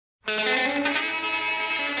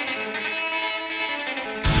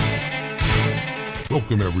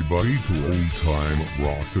Welcome everybody to Old Time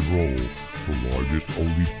Rock and Roll, the largest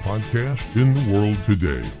oldies podcast in the world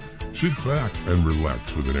today. Sit back and relax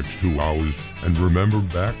for the next 2 hours and remember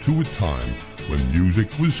back to a time when music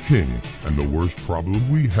was king and the worst problem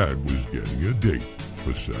we had was getting a date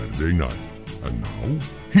for Saturday night. And now,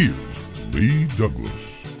 here's Lee Douglas.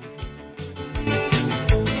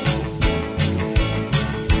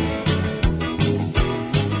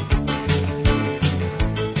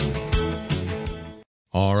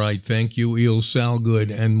 All right, thank you, Eel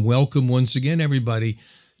Salgood, and welcome once again, everybody,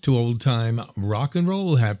 to Old Time Rock and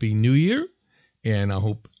Roll. Happy New Year, and I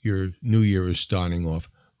hope your New Year is starting off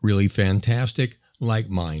really fantastic like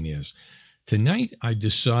mine is. Tonight, I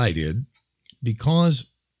decided, because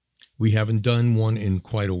we haven't done one in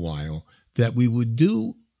quite a while, that we would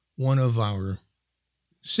do one of our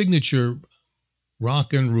signature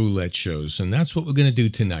Rockin' Roulette shows, and that's what we're going to do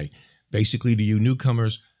tonight. Basically, to you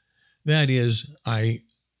newcomers, that is, I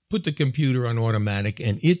put the computer on automatic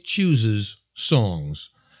and it chooses songs.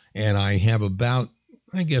 And I have about,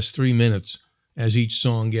 3 minutes as each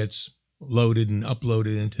song gets loaded and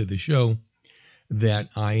uploaded into the show that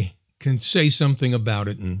I can say something about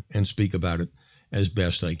it and speak about it as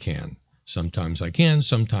best I can. Sometimes I can,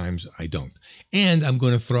 sometimes I don't. And I'm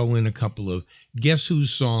going to throw in a couple of Guess Who's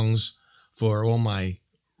songs for all my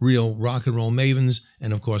real rock and roll mavens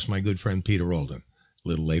and, of course, my good friend Peter Alden. A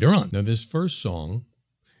little later on. Now, this first song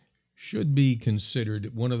should be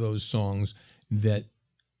considered one of those songs that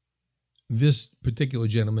this particular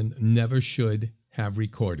gentleman never should have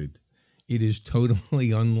recorded. It is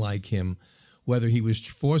totally unlike him. Whether he was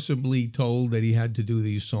forcibly told that he had to do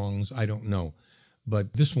these songs, I don't know.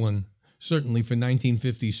 But this one, certainly for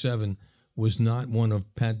 1957, was not one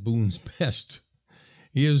of Pat Boone's best.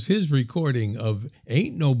 Here's his recording of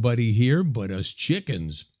Ain't Nobody Here But Us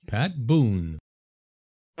Chickens, Pat Boone.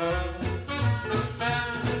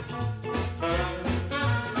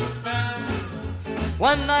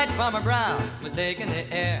 One night Farmer Brown was taking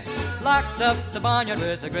the air, locked up the barnyard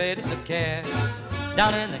with the greatest of care.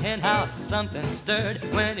 Down in the hen house something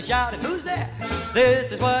stirred when he shouted, "Who's there?"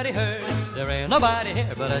 This is what he heard: "There ain't nobody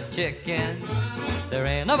here but us chickens. There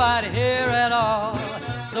ain't nobody here at all.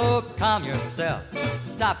 So calm yourself,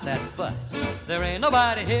 stop that fuss. There ain't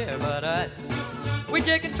nobody here but us. We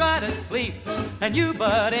chickens try to sleep, and you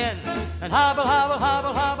butt in and hobble, hobble,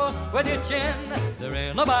 hobble, hobble with your chin. There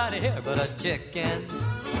ain't nobody here but us chickens.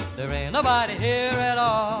 There ain't nobody here at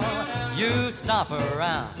all. You stomp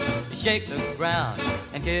around, you shake the ground,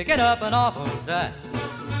 and kick it up an awful dust.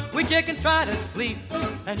 We chickens try to sleep,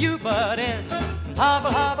 and you butt in and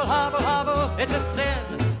hobble, hobble, hobble, hobble. It's a sin.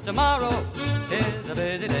 Tomorrow is a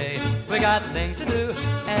busy day. We got things to do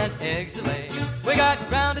and eggs to lay. We got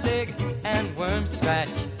ground to dig and worms to scratch.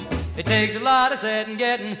 It takes a lot of setting,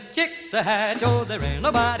 getting chicks to hatch. Oh, there ain't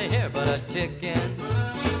nobody here but us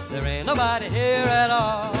chickens. There ain't nobody here at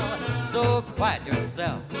all. So quiet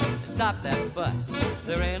yourself and stop that fuss.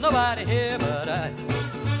 There ain't nobody here but us.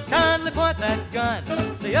 Kindly point that gun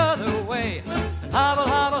the other way and hobble,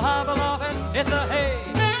 hobble, hobble off and hit the hay.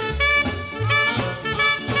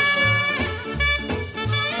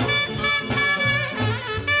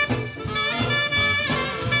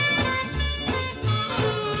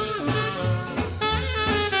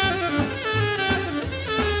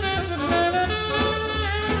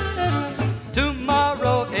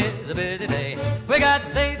 Tomorrow is a busy day. We got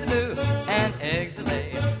things to do and eggs to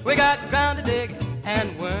lay. We got ground to dig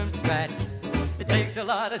and worms to scratch. It takes a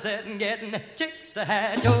lot of setting, getting chicks to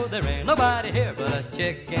hatch. Oh, there ain't nobody here but us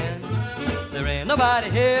chickens. There ain't nobody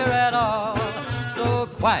here at all. So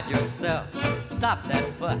quiet yourself, stop that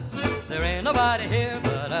fuss. There ain't nobody here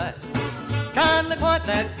but us. Kindly point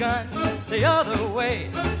that gun the other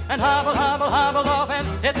way and hobble, hobble, hobble off and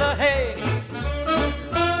hit the hay.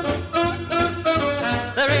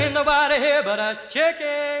 There ain't nobody here but us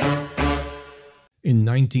chickens. In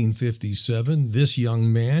 1957, this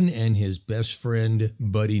young man and his best friend,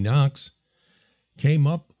 Buddy Knox, came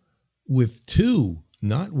up with two,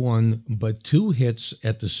 not one, but two hits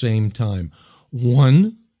at the same time.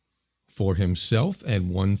 One for himself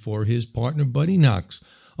and one for his partner, Buddy Knox,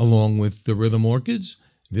 along with the Rhythm Orchids.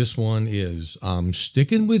 This one is I'm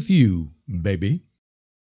Sticking With You, Baby.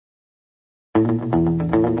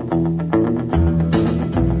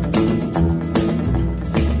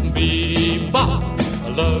 Bebop, I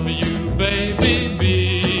love you, baby.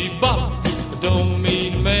 Bebop, don't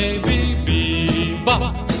mean maybe.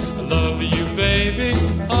 Bebop, I love you, baby.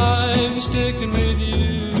 I'm sticking with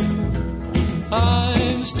you.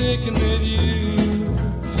 I'm sticking with you.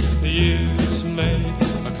 The years may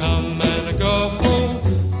come and go.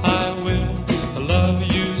 I will love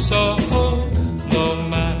you so. No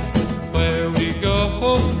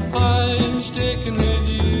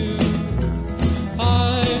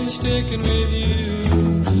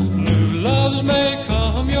loves may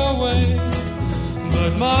come your way,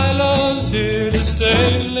 but my love's here to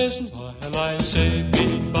stay. Listen while I say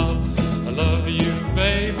bebop, I love you,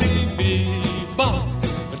 baby, bebop.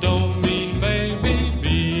 I don't mean maybe,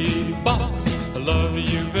 bebop. I love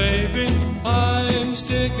you, baby. I'm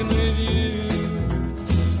sticking with you.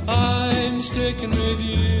 I'm sticking with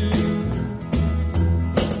you.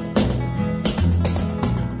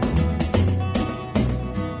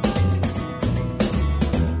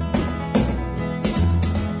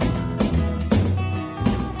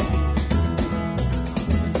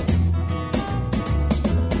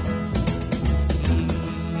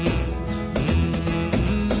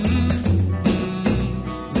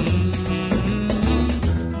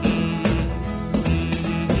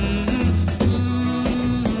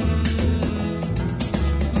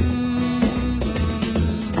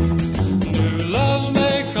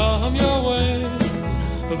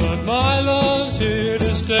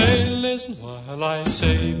 Listen while I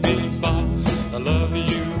say bebop, I love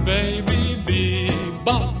you, baby,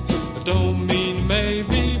 bebop. I don't mean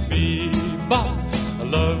maybe, bebop. I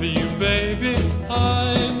love you, baby.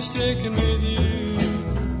 I'm sticking with you.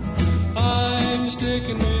 I'm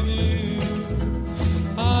sticking with you.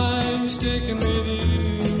 I'm sticking with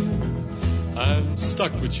you. I'm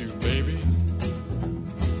stuck with you, baby.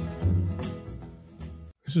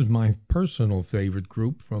 This is my personal favorite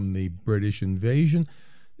group from the British invasion,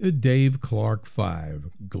 the Dave Clark Five.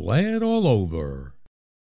 Glad all over.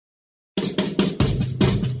 You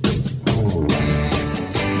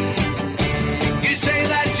say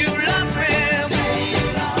that you love me,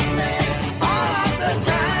 all of the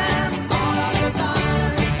time.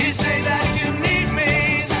 You say that you need me,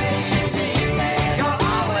 you'll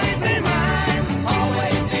always be mine.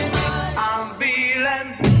 I'm feeling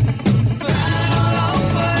glad all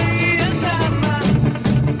over you,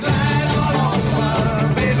 glad all over,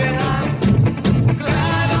 baby. I'm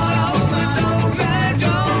glad all over, so glad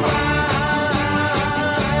you're mine.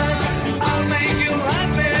 I'll make you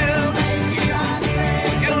happy.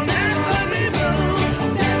 You'll never be blue.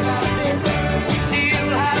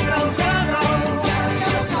 You'll have no sorrow.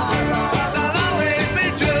 'Cause I'll always be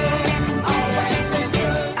true.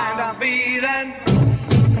 And I'm feeling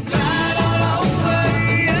glad all over,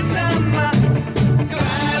 yes, I'm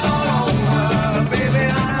glad all over, baby.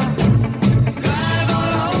 I'm glad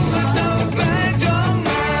all over, so glad you're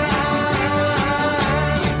mine.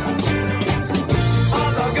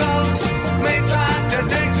 Other girls may try to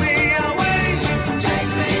take me away,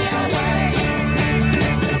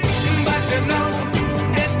 but you know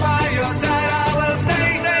it's by your side I will stay.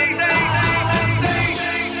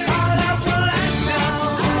 Our love will last now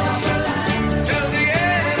till the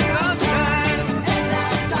end of time,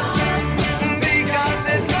 because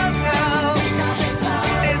it's love now.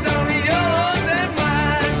 It's only yours and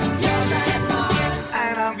mine,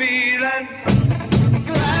 and I'm feeling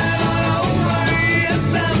glad all over, yes,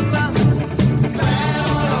 I'm glad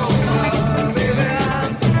all over, baby.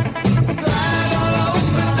 I'm glad all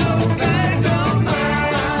over, so glad you're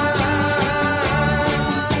mine.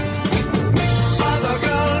 Other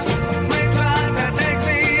girls may try to take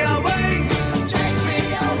me away,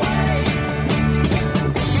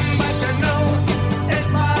 but you know it's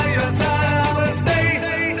by your side I will stay.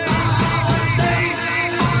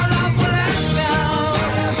 Our love will last now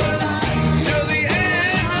till the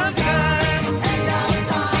end of time,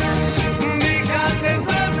 because it's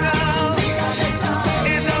love now.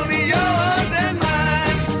 It's only yours and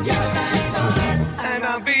mine, and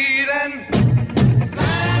I'm feeling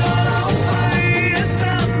glad all over, yes,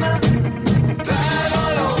 I'm glad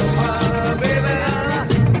all over, baby.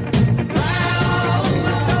 I'm glad all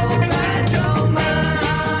over, so glad you're mine.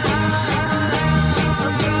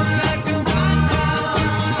 I'm glad you're mine now.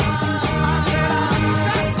 I said I'm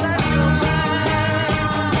so glad you're mine.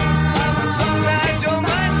 I'm so glad you're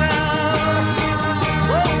mine now.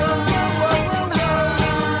 Whoa, whoa, whoa, whoa, whoa, whoa.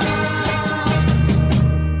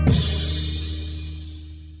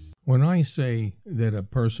 When I say that a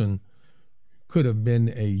person could have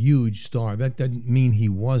been a huge star, that doesn't mean he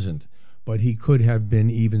wasn't, but he could have been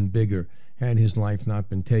even bigger had his life not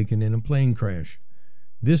been taken in a plane crash.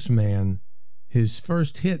 This man, his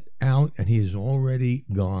first hit out and he is already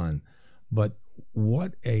gone. But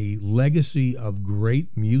what a legacy of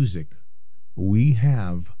great music we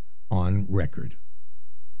have on record.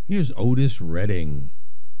 Here's Otis Redding,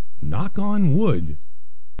 Knock on Wood.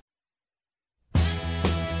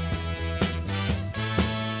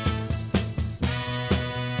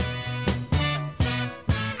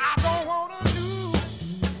 I don't wanna lose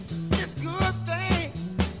this good thing,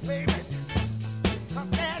 baby, 'cause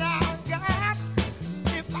that I got.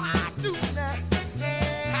 If I do that,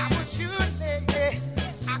 I would surely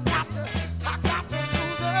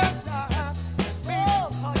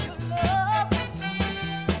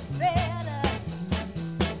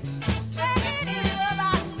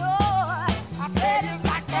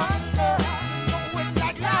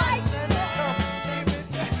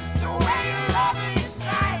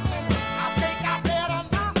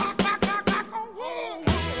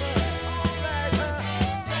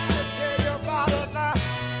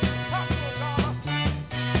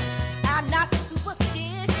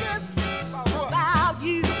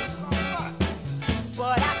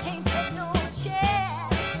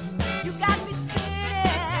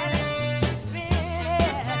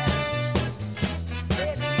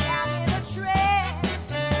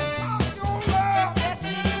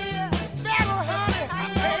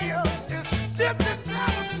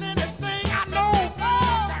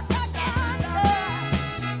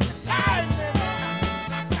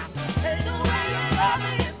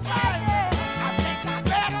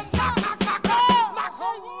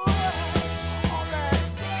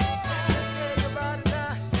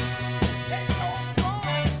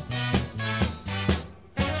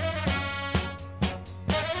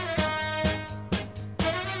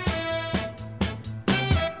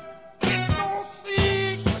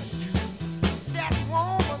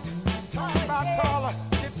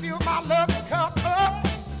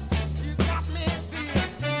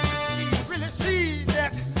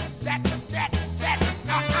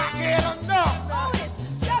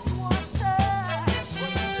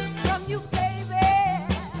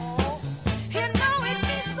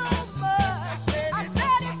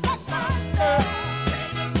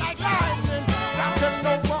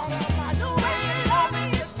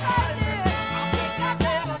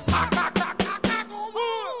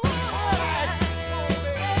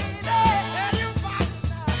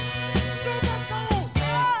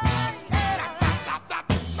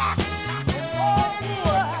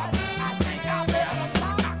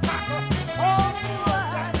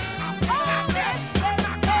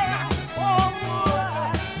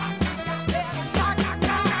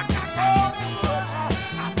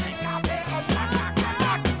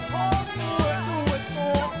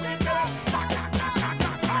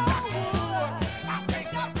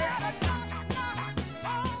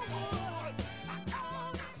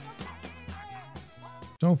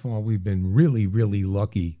far, we've been really, really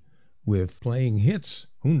lucky with playing hits.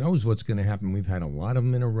 Who knows what's going to happen? We've had a lot of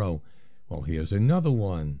them in a row. Well, here's another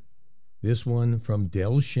one. This one from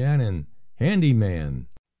Del Shannon, Handyman.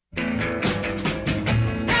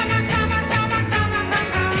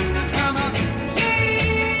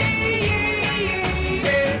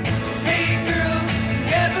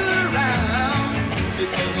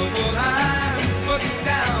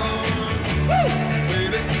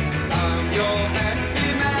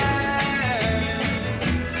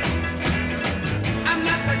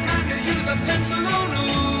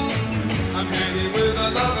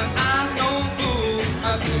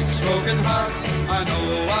 Broken hearts, I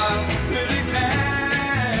know I really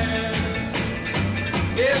can.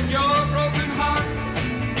 If your broken hearts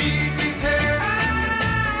need repair,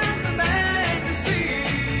 I'm the man to see.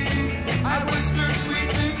 I whisper sweet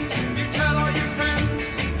things, you tell all your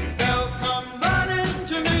friends, they'll come running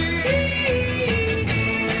to me.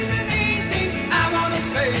 I wanna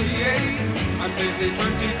say, I'm busy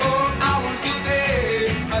 24 hours a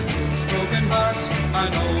day. I fix broken hearts, I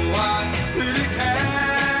know I really can.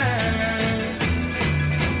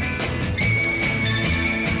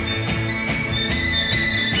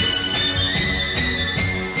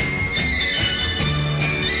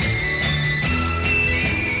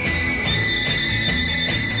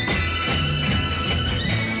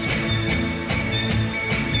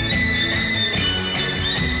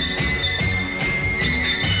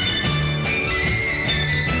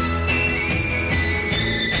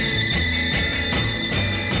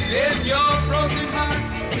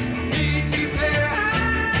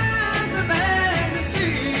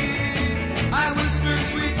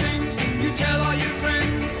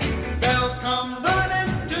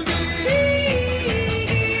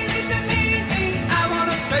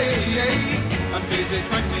 Busy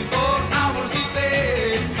 24 hours a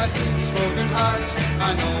day. I fix broken hearts,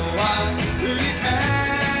 I know I really can.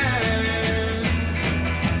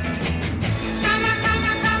 Come on, come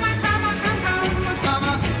on, come on, come on, come on, come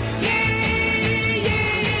on, yeah, yeah,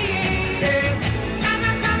 yeah. Come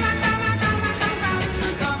on, come on, come on, come on, come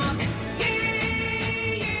on, come on, yeah,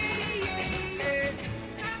 yeah, yeah.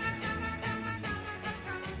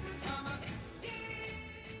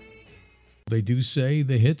 They do say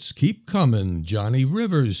the hits keep coming. Johnny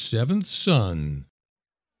Rivers, Seventh Son.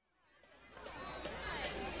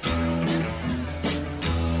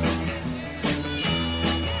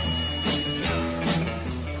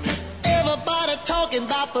 Everybody talking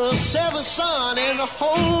about the seventh son in the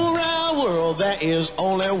whole round world. There is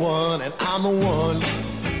only one, and I'm the one.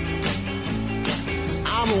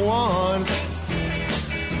 I'm the one.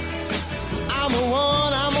 I'm the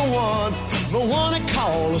one. I'm the one. The one they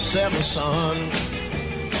call the seventh son.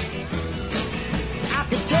 I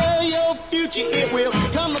can tell your future, it will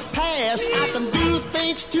come to pass. I can do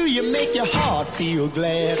things to you, make your heart feel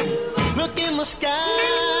glad. Look in the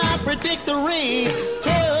sky, predict the rain.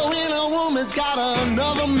 Tell when a woman's got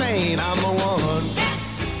another man. I'm the one.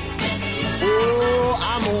 Oh,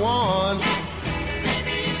 I'm the one.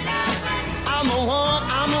 I'm the one,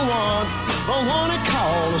 I'm the one. The one they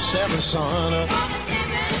call the seventh son.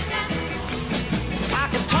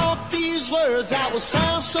 Words that will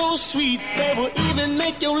sound so sweet, they will even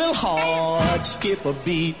make your little heart skip a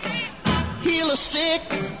beat. Heal the sick,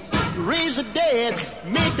 raise the dead,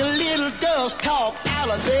 make the little girls talk out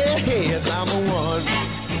of their heads. I'm the one.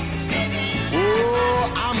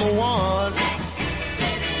 Oh, I'm the one.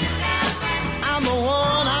 I'm the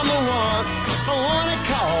one, I'm the one. The one they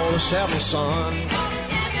call the seventh son.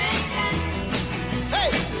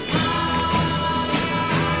 Hey!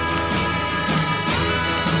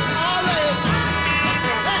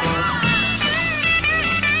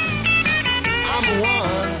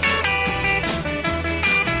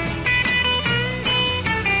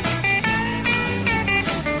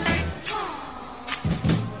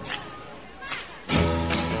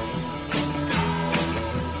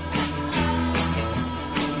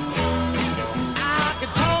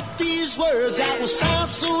 Words that will sound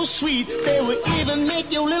so sweet, they will even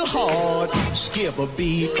make your little heart skip a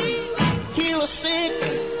beat. Heal the sick,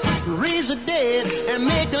 raise the dead, and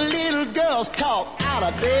make the little girls talk out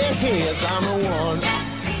of their heads. I'm the one.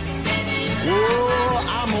 Oh,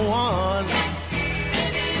 I'm the one.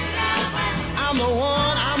 I'm the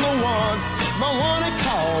one, I'm the one. The one they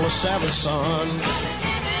call the seventh son.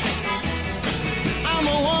 I'm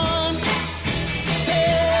the one.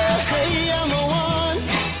 Hey, hey, I'm the one.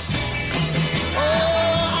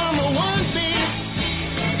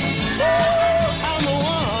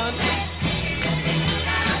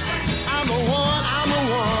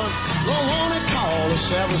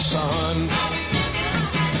 Seventh son.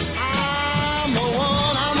 I'm the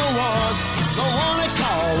one, I'm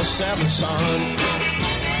son.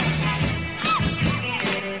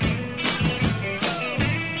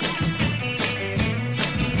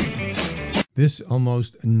 This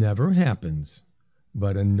almost never happens,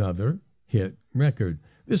 but another hit record.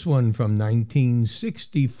 This one from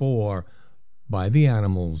 1964 by the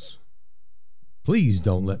Animals. Please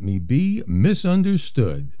don't let me be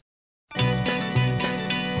misunderstood.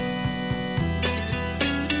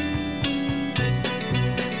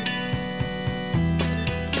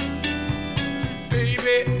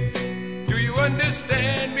 Baby, do you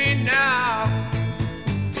understand me now?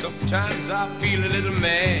 Sometimes I feel a little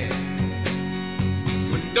mad.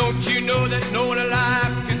 But don't you know that no one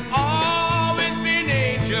alive can always be an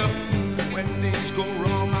angel? When things go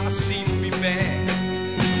wrong, I seem to be bad.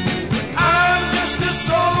 I'm just a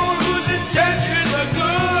soul whose intentions are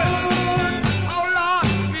good. Oh Lord,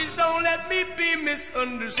 please don't let me be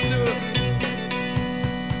misunderstood.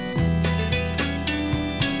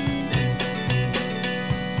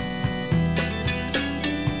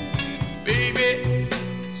 Baby,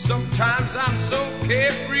 sometimes I'm so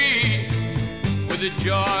carefree, with a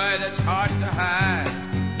joy that's hard to hide.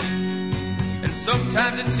 And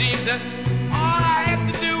sometimes it seems that all I have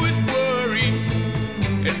to do is worry,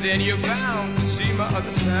 and then you're bound to see my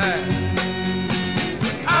other side.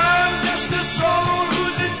 I'm just a soul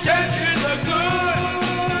whose intentions are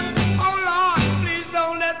good. Oh Lord, please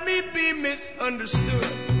don't let me be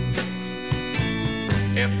misunderstood.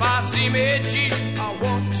 If I seem edgy, I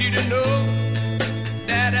want you to know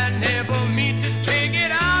that I never mean to take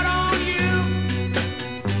it out on you.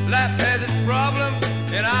 Life has its problems,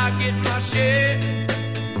 and I get my share.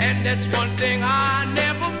 And that's one thing I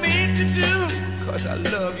never meant to do, 'cause I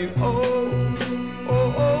love you. Oh,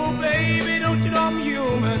 oh, oh, baby, don't you know I'm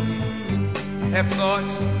human? I have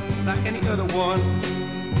thoughts like any other one.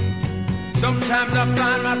 Sometimes I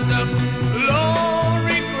find myself alone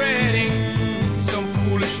regretting some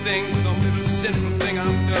foolish thing, some little sinful thing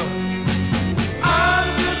I've done. I'm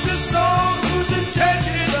just a soul whose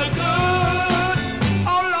intentions are good.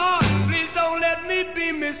 Oh Lord, please don't let me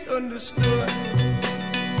be misunderstood.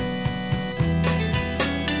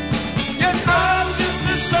 Yes, I'm just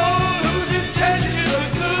a soul whose intentions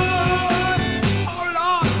are good. Oh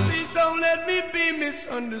Lord, please don't let me be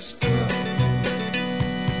misunderstood.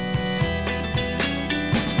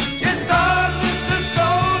 Yes, I'm just a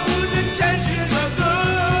soul whose intentions are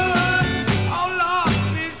good. Oh Lord,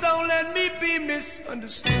 please don't let me be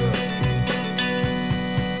misunderstood.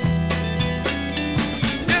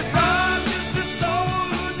 Yes, I'm just a soul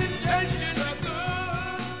whose intentions are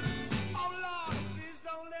good. Oh Lord, please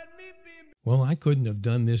don't let me be. Well, I couldn't have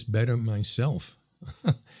done this better myself.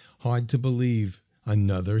 Hard to believe.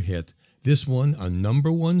 Another hit. This one, a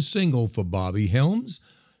 #1 single for Bobby Helms.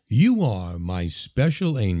 You Are My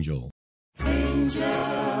Special Angel. Angel,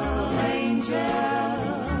 angel,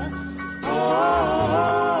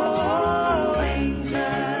 oh,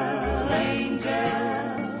 angel, angel,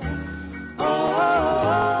 oh,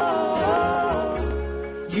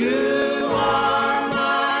 You are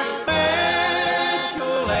my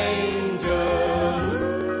special angel,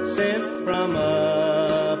 sent from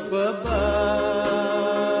up above.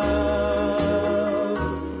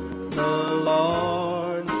 The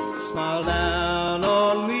Lord smiled down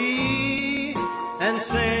on me and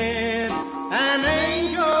sent an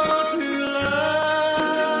angel to love.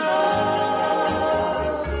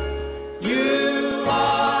 You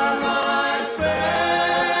are my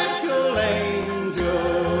special angel,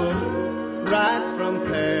 right from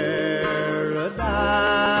paradise.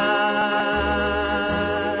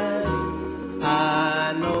 I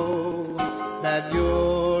know that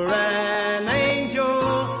you're an angel.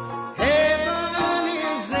 Heaven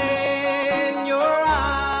is in your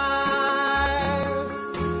eyes.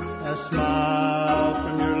 A smile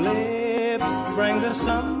from your lips bring the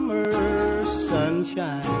summer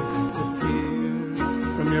sunshine. The tears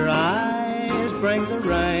from your eyes bring the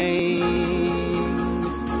rain.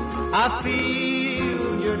 I feel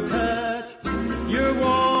your touch, your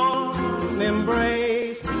warm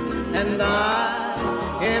embrace, and I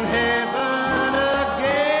in heaven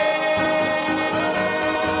again.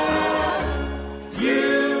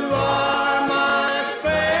 You are my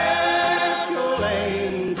special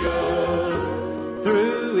angel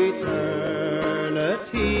through eternity.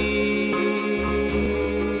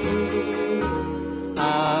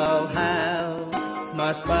 I'll have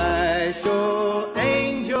my special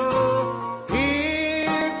angel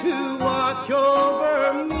here to watch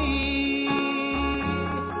over me.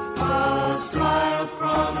 a smile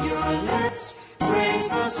from your lips brings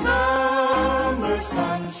the summer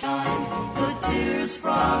sunshine. The tears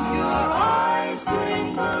from your eyes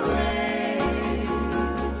bring the rain.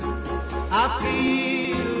 I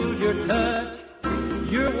feel your touch,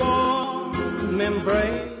 your warm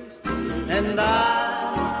embrace, and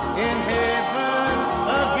I'm in heaven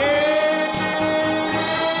again.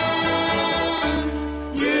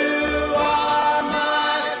 You are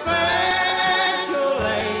my special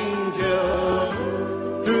angel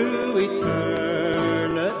through eternity.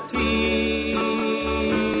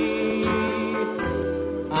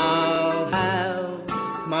 I'll have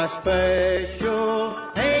my special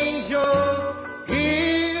angel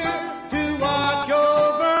here to watch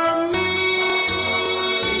over me,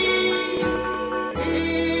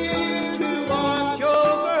 here to watch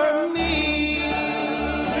over me.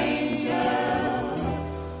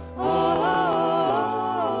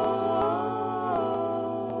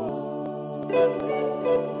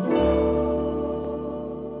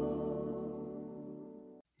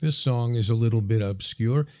 This song is a little bit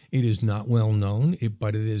obscure. It is not well known,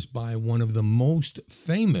 but it is by one of the most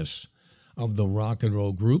famous of the rock and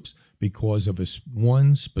roll groups because of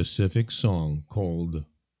one specific song called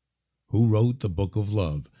Who Wrote the Book of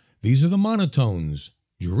Love. These are the Monotones.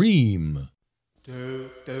 Dream. Do,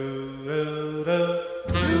 do, do, do.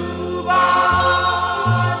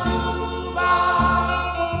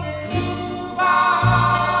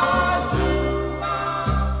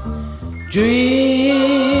 Dream,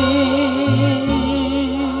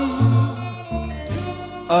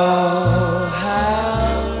 oh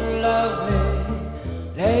how lovely,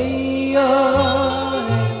 lay your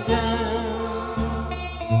head down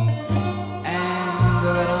and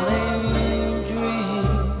go on and dream,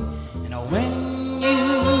 and when you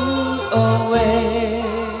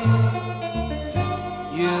awake,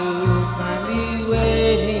 you'll find me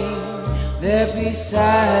waiting there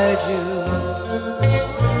beside you.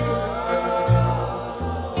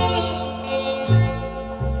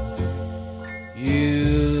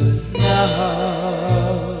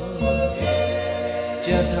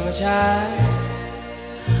 Just how much I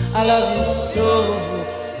love you so,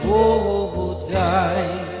 oh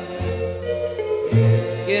darling.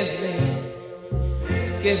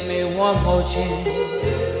 Give me one more chance,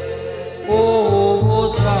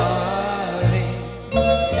 oh darling.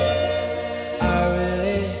 I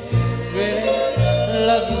really, really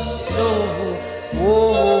love you so,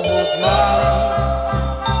 oh darling.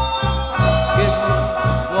 Give me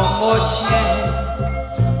one more chance.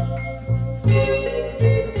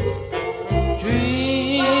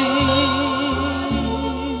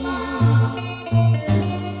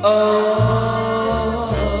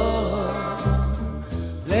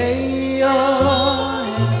 Lay your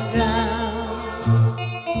head down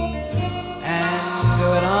and go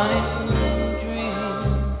on and dream,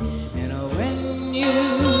 and when you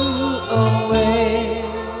awake,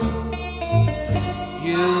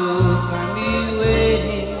 you'll find me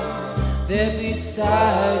waiting there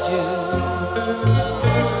beside you.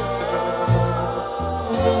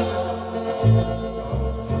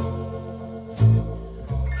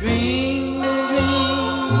 Dream,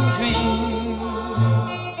 dream, dream,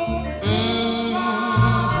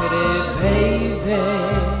 pretty baby.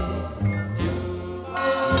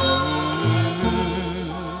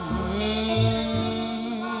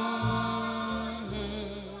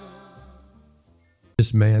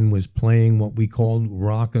 This man was playing what we called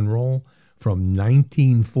rock and roll from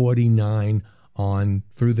 1949 on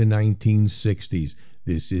through the 1960s.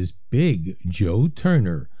 This is Big Joe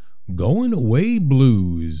Turner, Going Away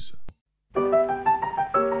Blues.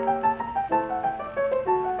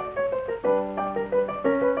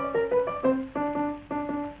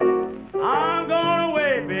 I'm going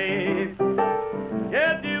away, babe,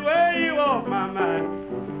 just the way you off my mind.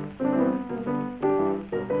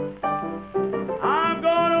 I'm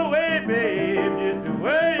going away, babe, just the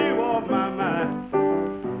way you off my mind.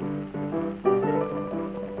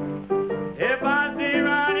 If I stay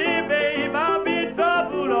around here, babe, I'll be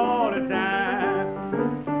troubled all the time.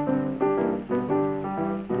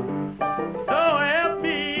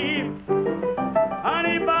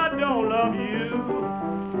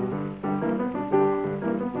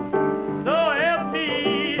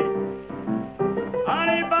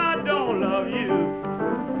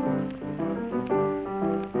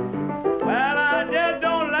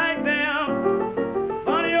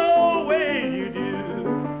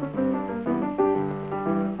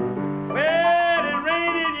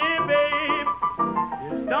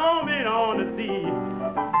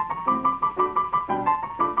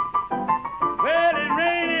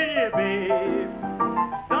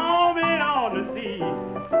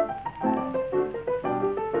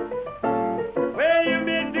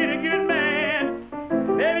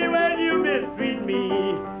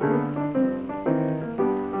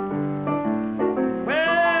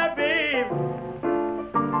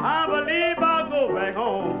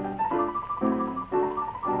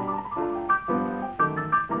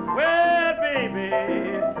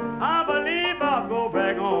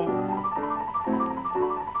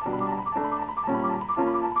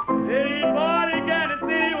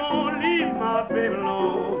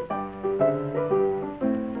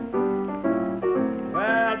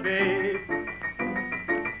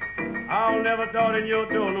 door in your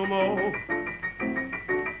door no more.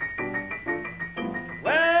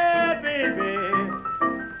 Well, baby,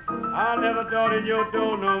 I'll never door in your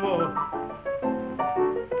door no more.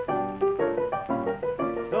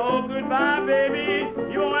 So goodbye, baby,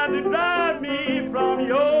 you won't have to drive me from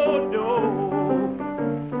your door.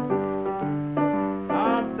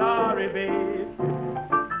 I'm sorry, babe,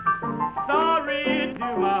 sorry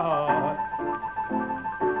to my heart.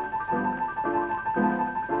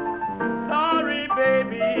 Sorry,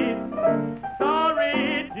 baby,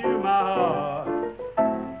 sorry to my heart.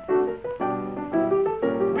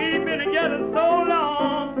 We've been together so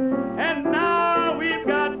long, and now we've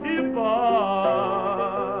got to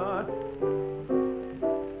part.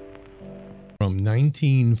 From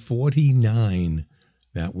 1949,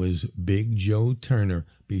 that was Big Joe Turner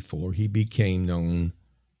before he became known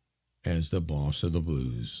as the boss of the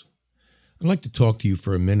blues. I'd like to talk to you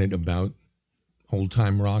for a minute about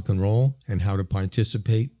old-time rock and roll and how to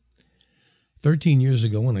participate. 13 years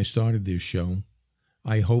ago when I started this show,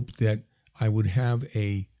 I hoped that I would have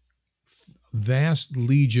a vast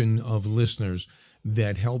legion of listeners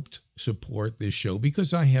that helped support this show,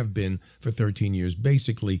 because I have been for 13 years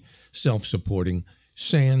basically self-supporting,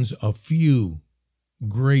 sans a few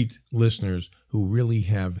great listeners who really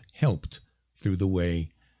have helped through the way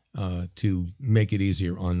to make it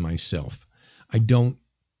easier on myself. I don't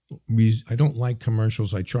like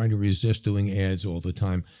commercials. I try to resist doing ads all the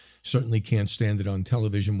time. Certainly can't stand it on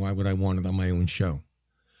television. Why would I want it on my own show?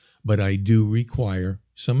 But I do require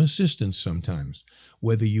some assistance sometimes,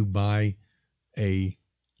 whether you buy a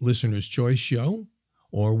listener's choice show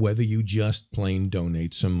or whether you just plain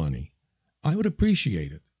donate some money. I would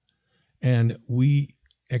appreciate it. And we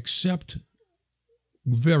accept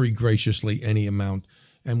very graciously any amount.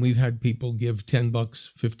 And we've had people give $10,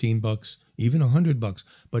 $15, even $100,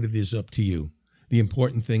 but it is up to you. The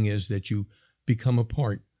important thing is that you become a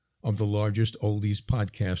part of the largest oldies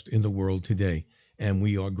podcast in the world today, and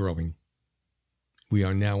we are growing. We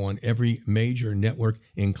are now on every major network,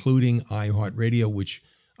 including iHeartRadio, which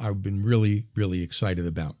I've been really, really excited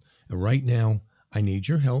about. And right now, I need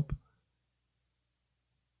your help.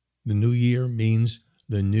 The new year means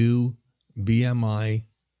the new BMI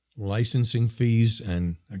licensing fees,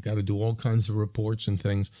 and I got to do all kinds of reports and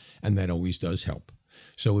things, and that always does help.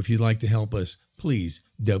 So if you'd like to help us, please,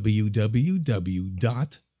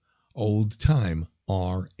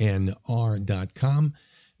 www.oldtimernr.com.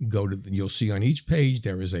 You'll see on each page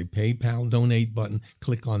there is a PayPal donate button.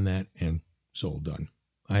 Click on that, and it's all done.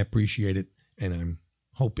 I appreciate it, and I'm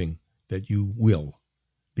hoping that you will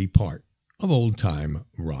be part of old time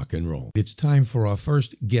rock and roll. It's time for our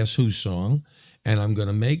first Guess Who song, and I'm going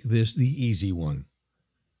to make this the easy one.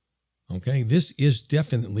 Okay, this is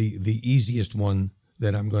definitely the easiest one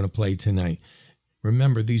that I'm going to play tonight.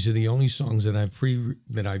 Remember, these are the only songs that I've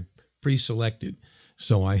pre-selected,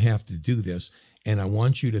 so I have to do this. And I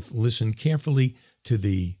want you to listen carefully to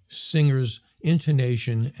the singer's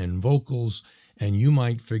intonation and vocals, and you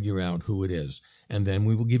might figure out who it is. And then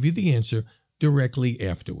we will give you the answer directly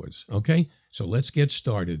afterwards. Okay, so let's get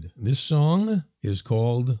started. This song is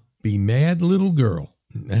called Be Mad Little Girl.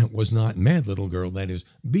 That was not Mad Little Girl, that is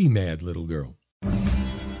Be Mad Little Girl.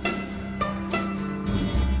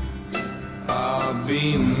 I'll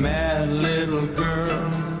be mad little girl,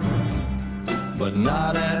 but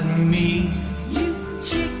not at me. You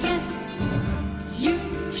chicken, you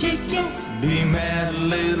chicken. Be mad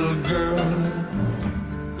little girl,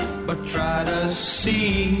 but try to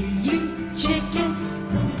see. You chicken,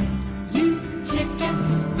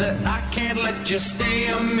 that I can't let you stay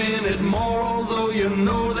a minute more. Although you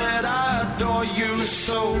know that I adore you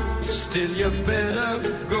so, still you better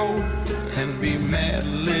go and be mad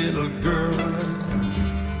little girl,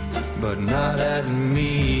 but not at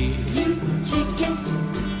me. You chicken,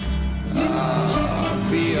 I'll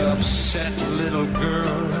be upset little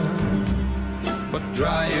girl, but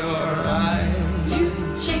dry your eyes. You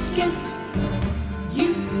chicken,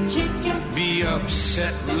 be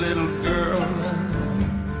upset little girl,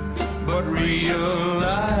 but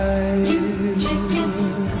realize you chicken,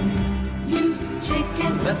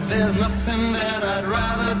 that there's nothing that I'd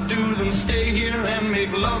rather do than stay here and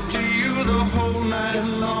make love to you the whole night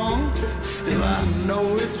long. Still I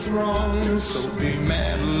know it's wrong, so be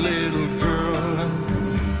mad little girl,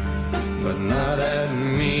 but not at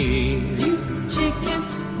me. You chicken,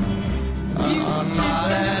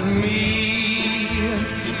 not at me.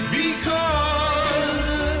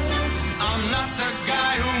 Because I'm not the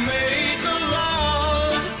guy who made the laws.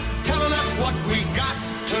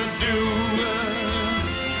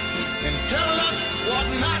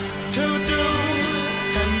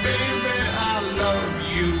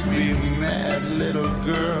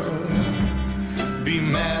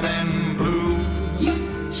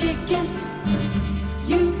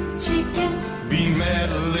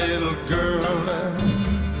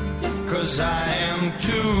 'cause I am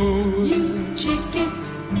too. You chicken,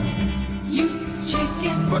 you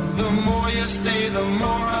chicken. But the more you stay, the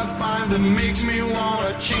more I find it makes me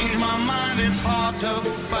wanna change my mind. It's hard to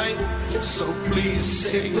fight, so please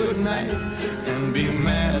say goodnight and be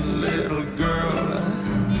mad, little girl,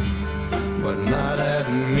 but not at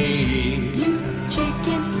me. You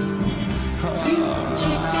chicken,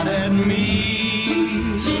 Not at me.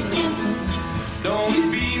 you chicken.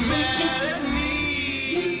 Don't be mad at me.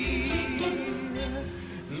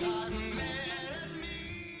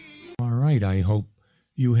 All right, I hope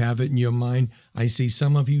you have it in your mind. I see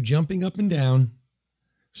some of you jumping up and down,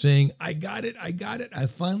 saying, I got it, I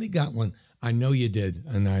finally got one. I know you did,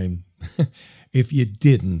 and if you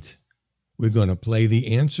didn't, we're going to play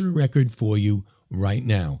the answer record for you right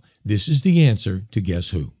now. This is the answer to Guess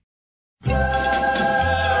Who.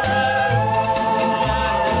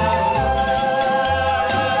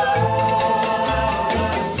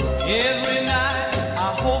 Every night I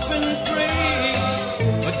hope and pray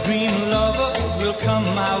a dream lover will come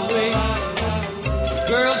my way. A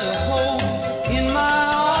girl to hold in my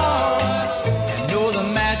arms and know the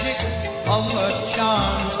magic of her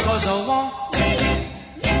charms. 'Cause I want a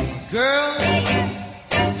girl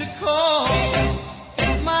to call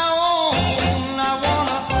my own. I want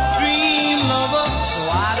a dream lover so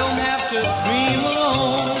I don't have to dream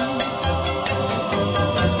alone.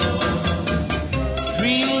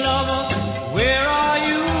 Dream lover, where are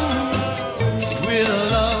you? With a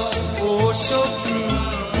love oh so true,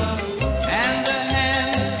 and the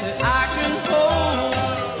hand that I can hold,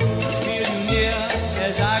 feel you near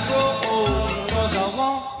as I grow old. 'Cause I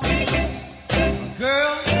want a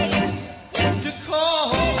girl to call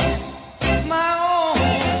my own.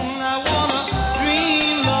 I want a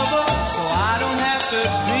dream lover so I don't have to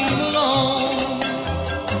dream alone.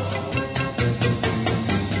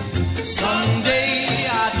 Someday,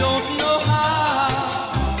 I don't know how,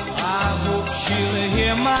 I hope she'll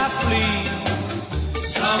hear my plea.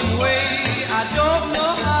 Some way, I don't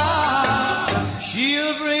know how,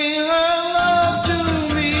 she'll bring her love to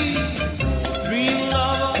me. Dream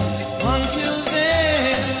lover, until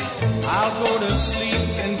then, I'll go to sleep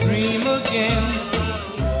and dream again.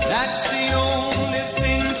 That's the only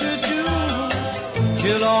thing to do,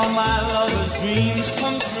 till all my lover's dreams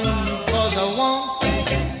come true. 'Cause I want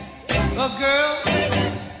a girl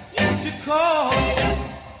to call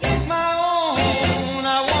my own.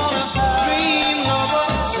 I want a dream lover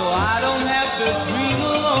so I don't have to dream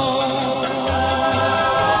alone.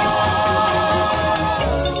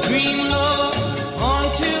 Dream lover,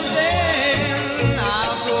 until then,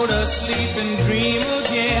 I'll go to sleep and dream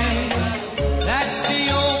again. That's the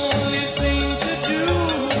only thing to do,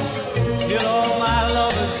 till all my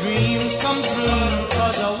lover's dreams come true.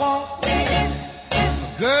 'Cause I want a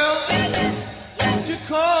girl to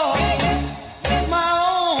call my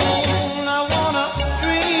own. I want a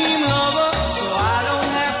dream lover so I don't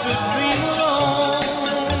have to dream alone.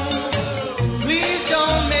 Please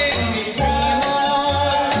don't make me dream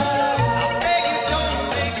alone. I beg you, don't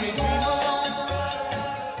make me dream alone.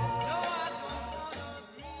 No, I don't wanna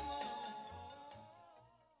dream alone.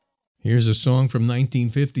 Here's a song from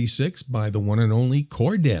 1956 by the one and only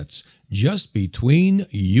Chordettes, Just Between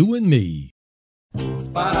You and Me.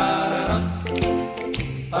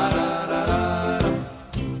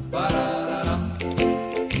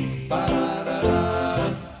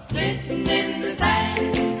 Sitting in the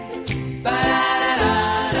sand,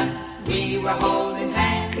 ba-da-da-da-da, we were holding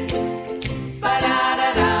hands,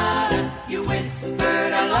 ba-da-da-da-da, you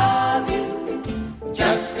whispered I love you,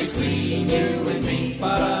 just between you and me.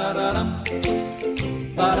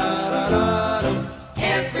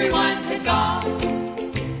 Everyone had gone,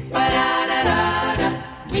 ba-da-da-da-da,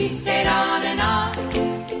 we stayed on and on,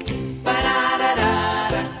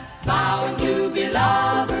 ba-da-da-da-da, vowing to be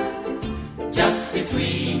lovers, just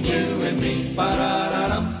between you and me.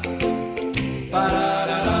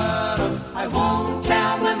 I won't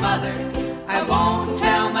tell my mother, I won't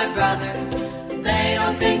tell my brother, they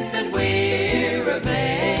don't think that we're of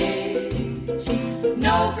age.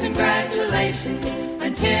 No congratulations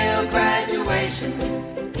until graduation,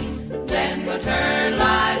 then we'll turn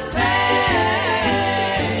life's page,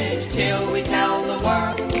 till we tell the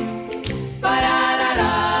world,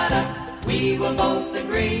 ba-da-da-da-da, we will both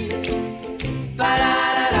agree,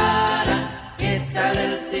 ba-da-da-da-da, it's our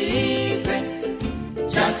little secret,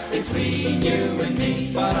 just between you and me.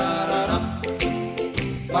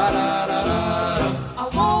 I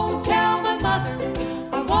won't tell my mother,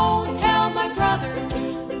 I won't tell my brother,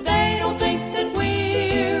 they don't think that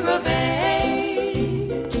we're of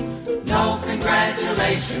age. No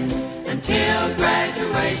congratulations until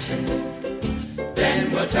graduation,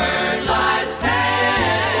 Then we'll turn life's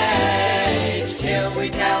page till we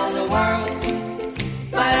tell the world.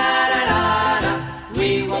 Ba-da-da-da-da,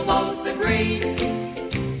 we will both agree.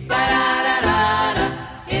 Ba-da-da-da-da,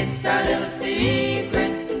 it's a little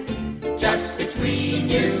secret just between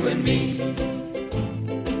you and me.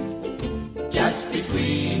 Just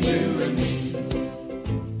between you and me.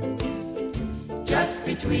 Just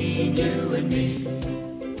between you and me.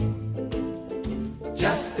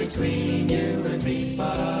 Just between you and me.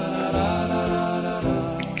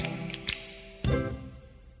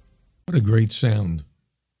 What a great sound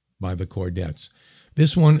by the Chordettes.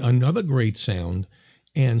 This one, another great sound,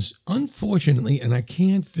 and unfortunately, and I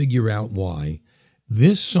can't figure out why,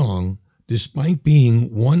 this song, despite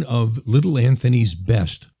being one of Little Anthony's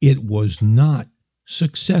best, it was not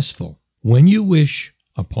successful. When You Wish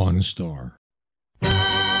Upon a Star.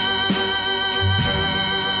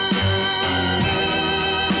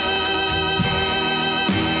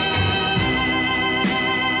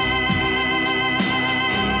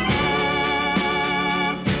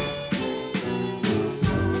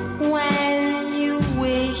 When you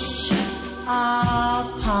wish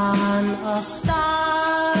upon a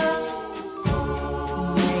star,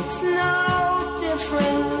 makes no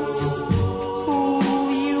difference who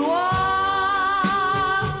you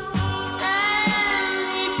are.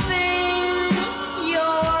 Anything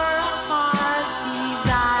your heart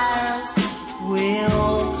desires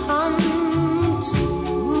will come to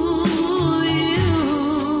you.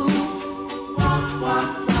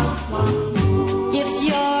 If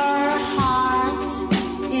your heart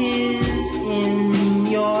is in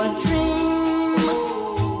your dream,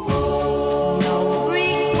 no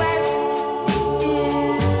request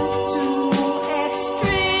is too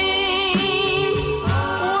extreme.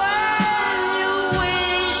 When you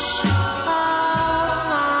wish upon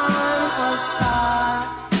a star,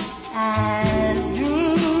 as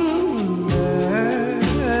dreamers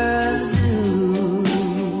do,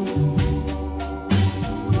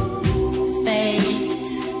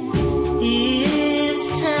 fate is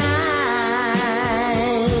kind.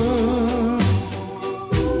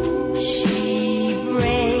 She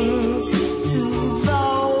brings to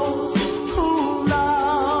those who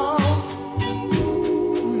love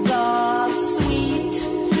the sweet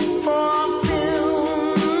fulfillment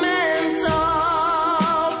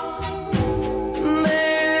of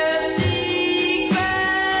their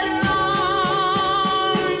secret longing.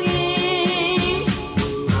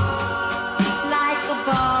 Like a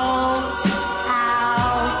bolt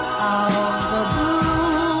out of the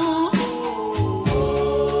blue,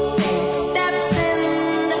 fate steps in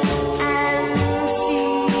and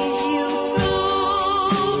sees you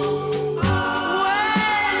through.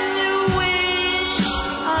 When you wish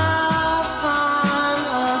upon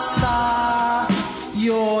a star,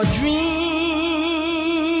 your dream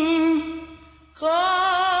comes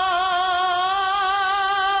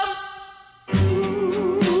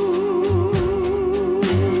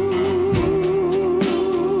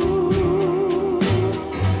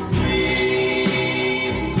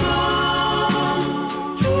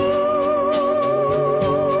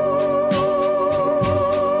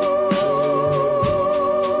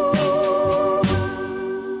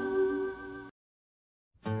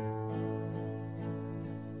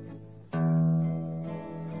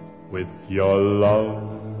with your love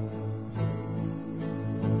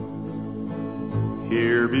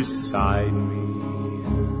here beside me,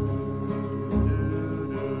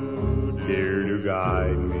 here to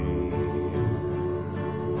guide me.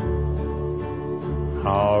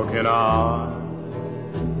 How can I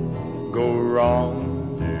go wrong?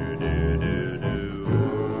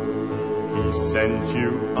 He sent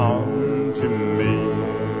you on to me,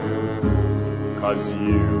 'cause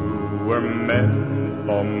you were meant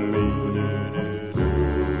for me.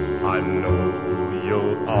 I know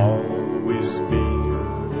you'll always be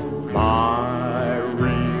my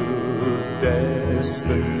real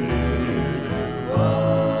destiny.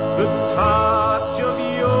 The touch of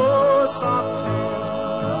your soft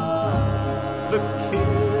hand, the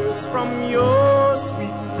kiss from your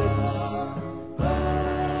sweet lips,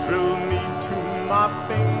 thrill me to my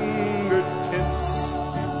fingertips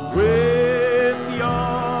with your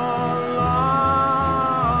love.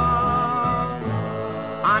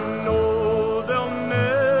 I know there'll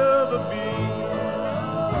never be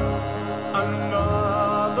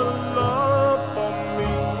another love for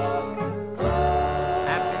me.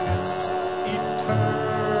 Happiness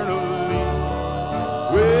eternally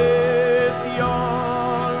with your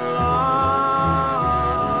love.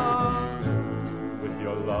 With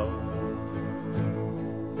your love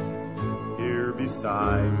here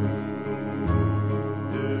beside me.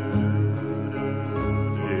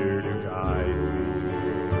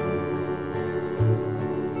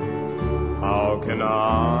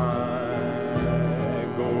 can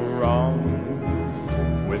I go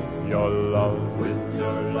wrong with your love, with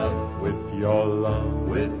your love, with your love,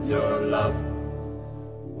 with your love,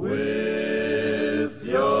 with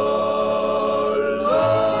your love?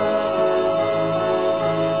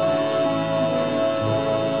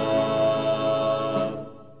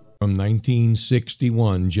 From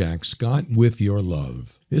 1961, Jack Scott, With Your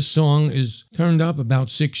Love. This song is turned up about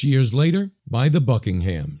 6 years later by the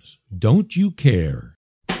Buckinghams. Don't You Care?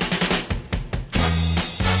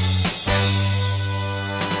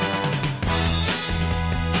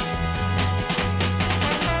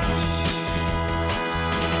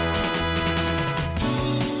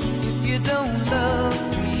 If you don't love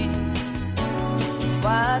me,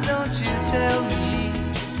 why don't you tell me?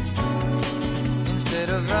 Instead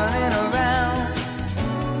of running around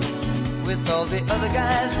with all the other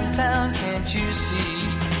guys in town, can't you see?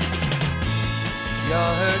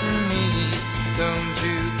 You're hurting me, don't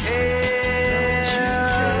you care?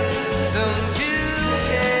 Don't you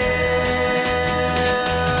care?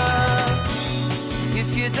 If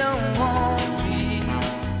you don't want me,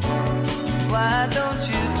 why don't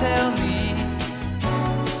you tell me?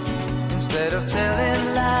 Instead of telling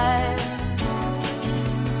lies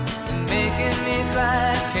and making me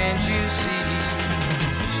cry, can't you see?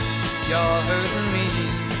 You're hurting me,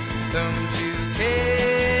 don't you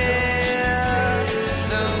care?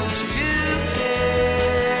 Don't you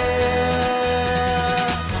care?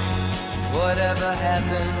 Whatever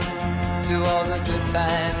happened to all the good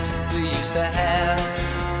times we used to have?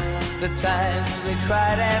 The times we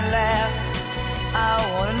cried and laughed. I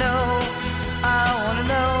wanna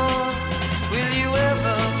know, will you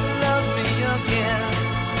ever love me again?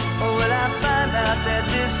 Or will I find out that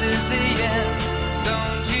this is the end?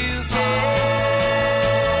 Don't you care?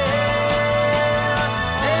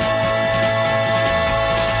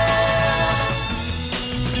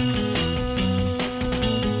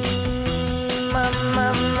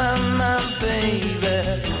 My baby.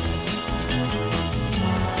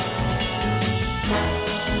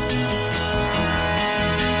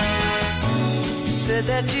 You said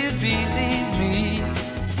that you'd believe me,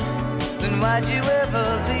 then why'd you ever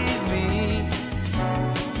leave me?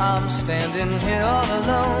 I'm standing here all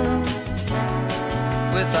alone,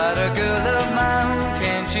 without a girl of my own,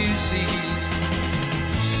 can't you see?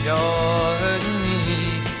 You're hurting me,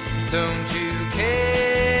 don't you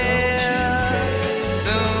care?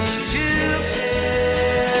 Don't you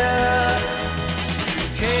care?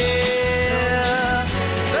 Care?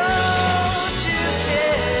 Don't you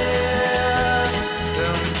care?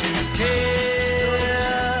 Don't you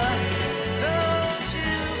care? Don't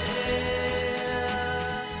you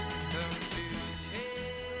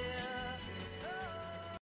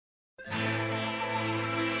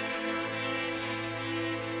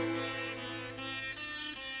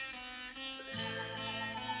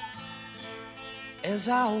As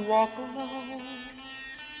I walk along,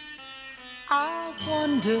 I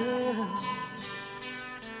wonder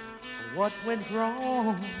what went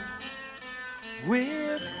wrong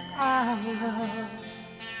with our love,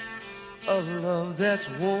 a love that's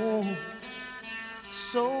warm,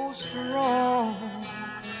 so strong.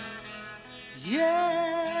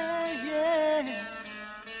 Yeah, yes.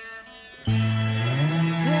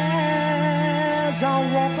 As I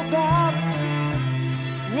walk about,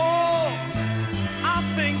 whoa, I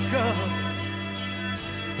think of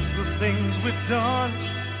the things we've done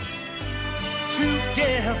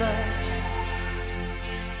together.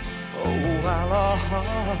 Oh, while our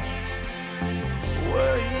hearts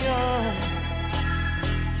were young.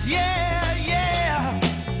 Yeah, yeah.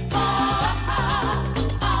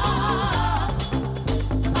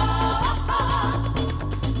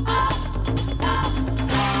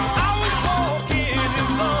 I was walking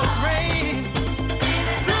in the rain.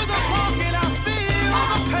 Through the park and I feel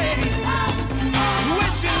the pain.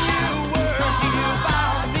 Wishing you were here by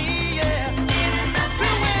me, yeah. To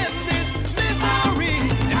end this misery.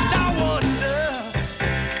 And I wonder,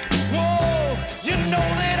 whoa, you know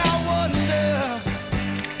that I wonder,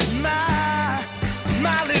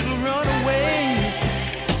 my little runaway.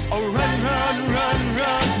 Oh, run, run, run,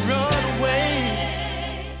 run, run away.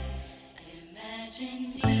 Imagine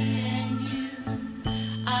me and you,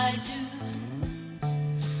 I do.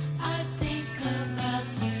 I think about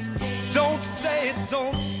you daily. Don't say it,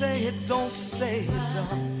 don't say it, don't say it,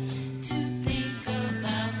 darling. To think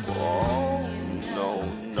about the Oh, one you no,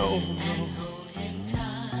 know no, and no. hold him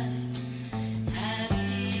tight,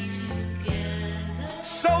 happy together.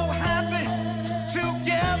 So happy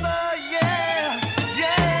together, yeah,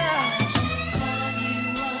 yeah. I should call you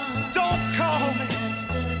up Don't call me, just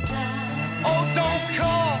the time. oh, don't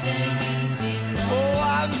call. Say you belong Oh,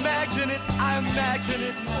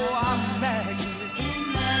 isn't it? Oh, I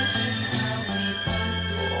imagine how we both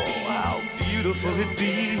would be. Oh, how beautiful it'd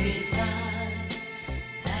be.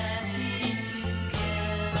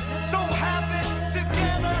 So happy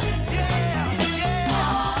together, yeah, yeah.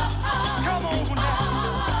 Come on now.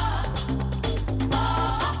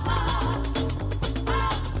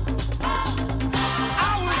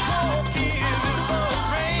 I was walking in the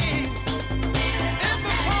rain. In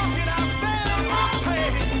the park and I felt the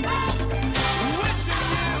pain. Wishing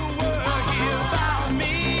you were here by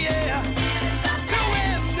me, yeah. To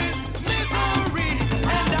end this misery.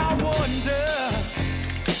 And I wonder,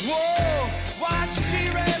 whoa, why she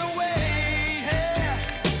ran away, yeah.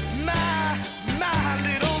 My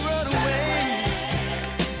little runaway.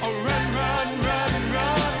 Oh, run, run, run,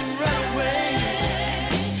 run, run away.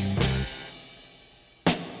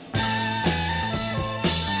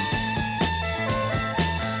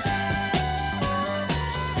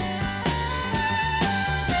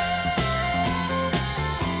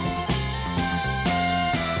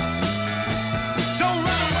 Don't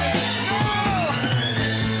run away, no.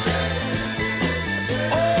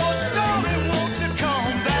 Oh, darling, won't you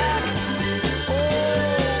come back? Oh,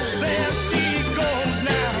 there she goes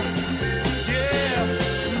now. Yeah,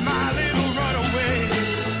 my little runaway.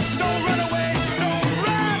 Don't run away, don't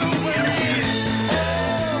run away.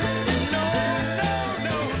 Oh, no, no,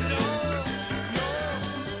 no, no, no.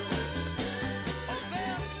 Oh,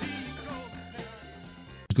 there she goes now.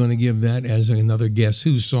 I was going to give that as another Guess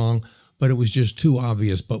Who song, but it was just too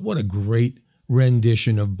obvious. But what a great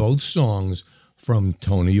rendition of both songs from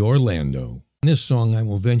Tony Orlando. In this song, I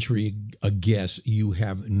will venture a guess you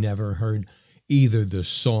have never heard either the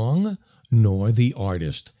song nor the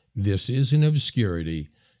artist. This is an obscurity,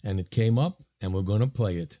 and it came up, and we're going to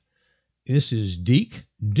play it. This is Deke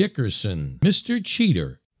Dickerson, Mr.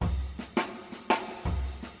 Cheater.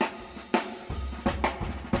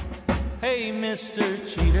 Hey, Mr.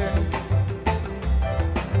 Cheater,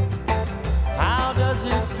 how does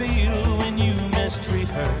it feel when you mistreat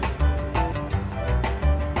her?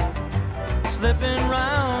 Slipping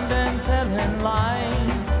round and telling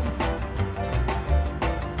lies.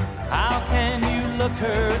 How can you look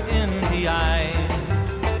her in the eyes?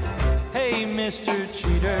 Hey, Mr.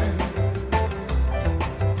 Cheater,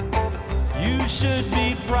 you should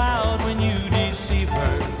be proud when you deceive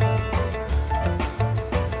her.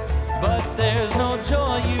 But there's no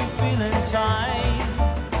joy you feel inside,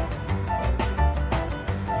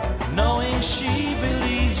 knowing she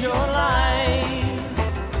believes your lies.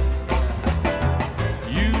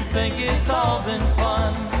 You think it's all been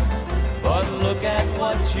fun, but look at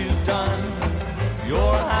what you've done.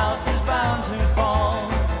 Your house is bound to fall.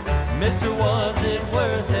 Mister, was it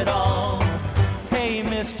worth it all? Hey,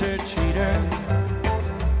 Mr. Cheater,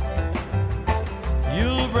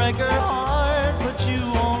 you'll break her heart, but you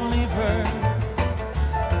won't leave her.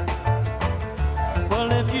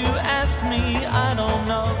 Well, if you ask me, I don't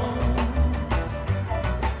know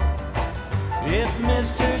if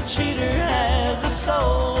Mr. Cheater has a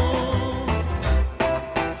soul.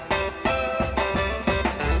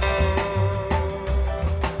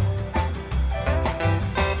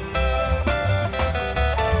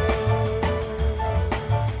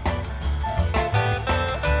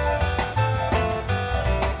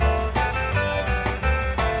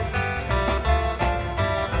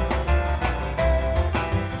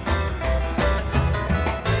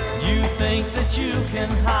 You think that you can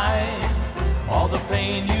hide all the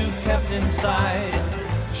pain you've kept inside.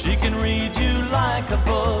 She can read you like a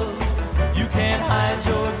book. You can't hide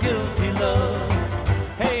your guilty love.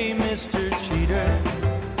 Hey, Mr. Cheater,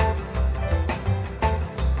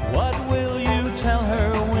 what will you tell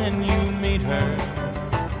her when you meet her?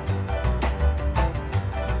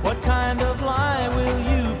 What kind of lie will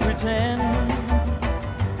you pretend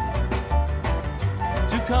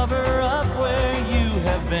to cover up where you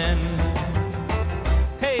have been?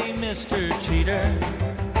 Hey, Mr. Cheater,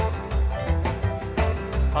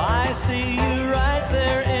 I see you right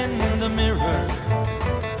there in the mirror,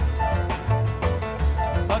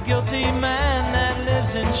 a guilty man that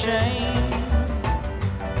lives in shame.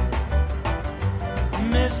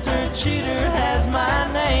 Mr. Cheater has my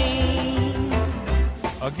name,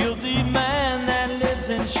 a guilty man that lives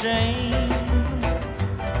in shame.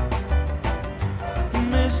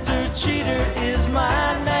 Mr. Cheater is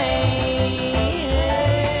my name.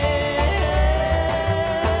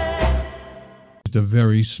 The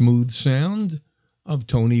very smooth sound of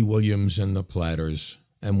Tony Williams and the Platters.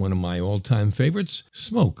 And one of my all-time favorites,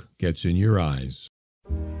 Smoke Gets in Your Eyes.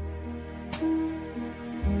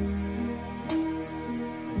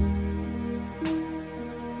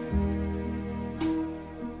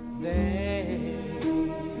 There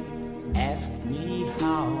ask me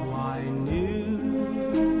how I knew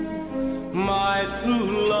my true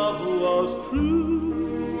love was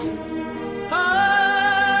true, I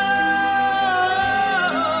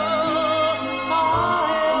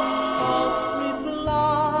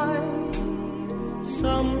reply,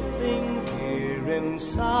 something here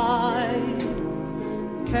inside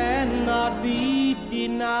cannot be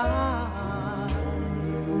denied.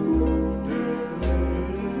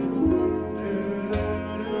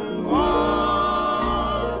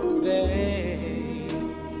 They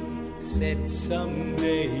said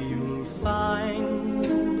someday you'll find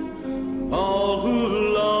all who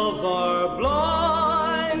love are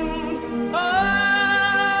blind.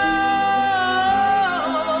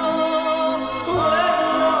 When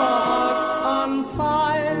your heart's on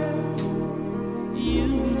fire, you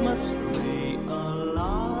must realize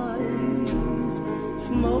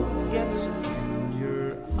smoke gets in your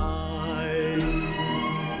eyes.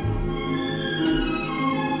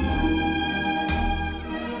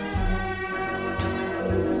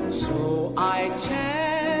 So I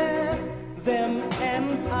chaff them and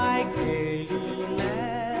I gaily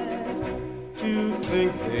laughed to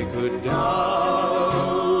think they could doubt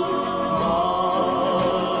my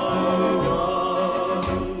love.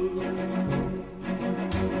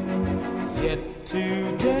 Yet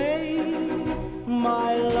today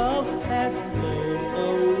my love has flown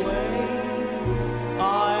away. I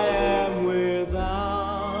am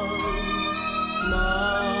without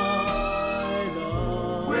my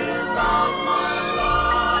love. Without my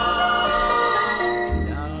love.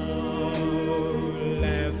 Now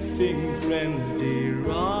laughing friends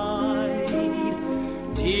deride,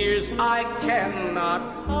 tears I cannot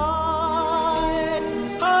hide.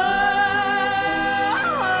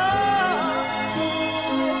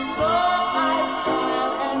 So I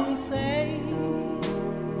smile and say,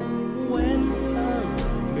 when a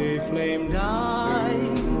lovely flame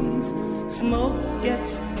dies, smoke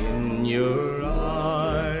gets in your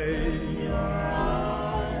eyes.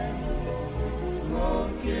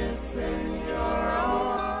 Smoke gets in your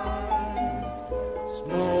eyes.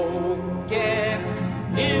 Smoke gets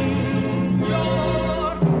in your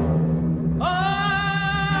eyes.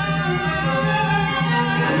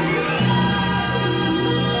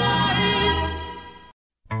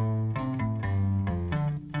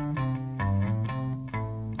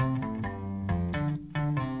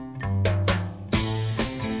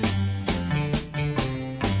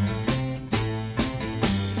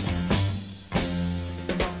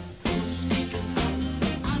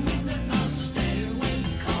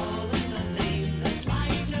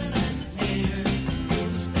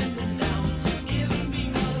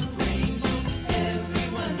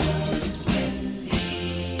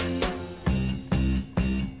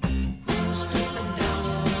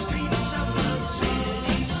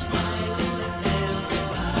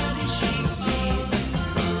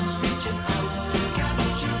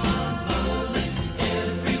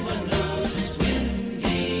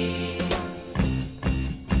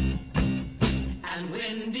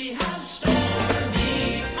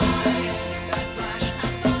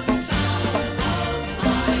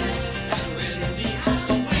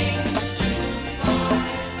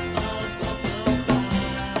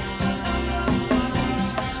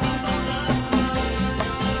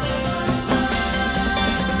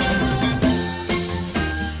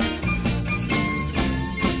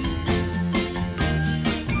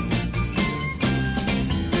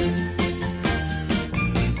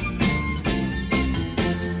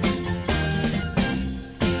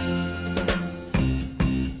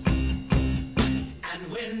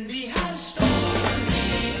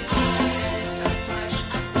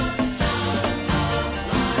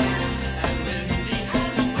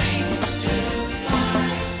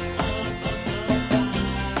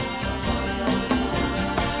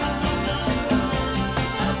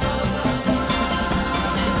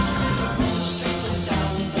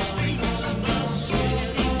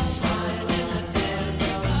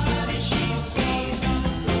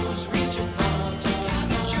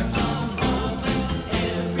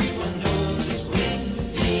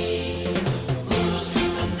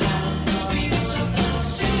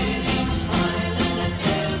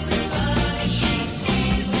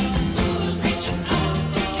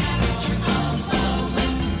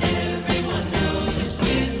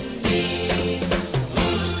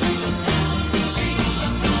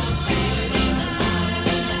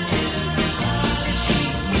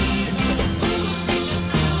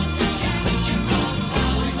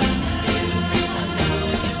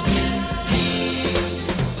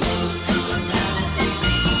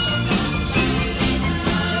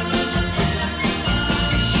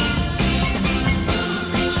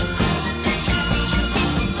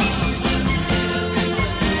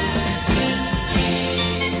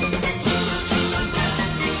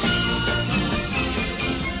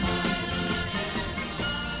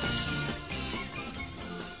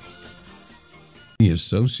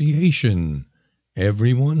 Association.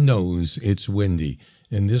 Everyone knows it's windy.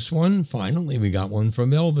 And this one, finally, we got one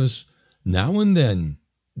from Elvis. Now and then,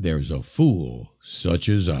 there's a fool such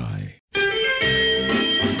as I.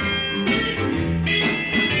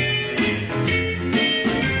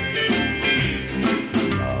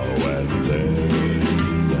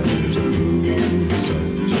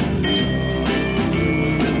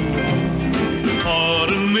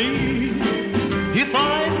 Pardon me if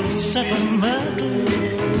I'm sentimental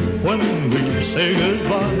when we say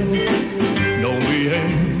goodbye. Don't be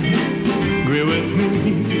angry with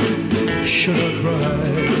me, should I cry?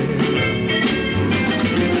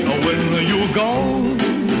 When you're gone,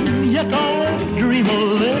 yet I dream a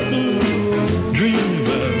little dream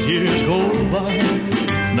as years go by.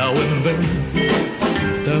 Now and then,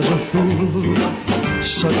 there's a fool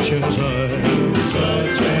such as I.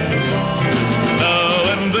 Such as I. Now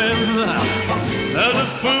and then, there's a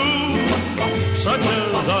fool such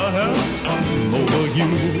as I have over you.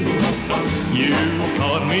 You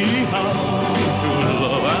taught me how to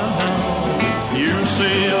love and how you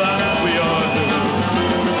say that we are two.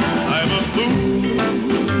 I'm a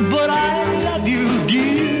fool, but I love you,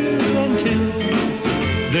 dear, until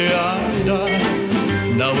the day I die.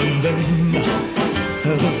 Now and then,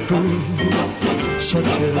 there's a fool such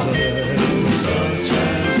as I. Such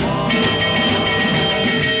as I.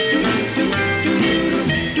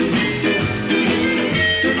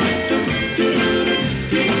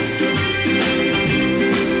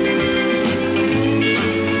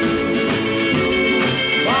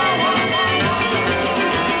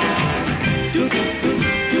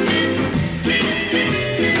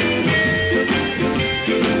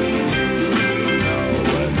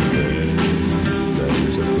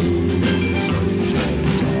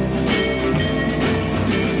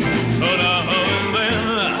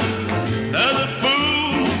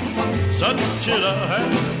 Should I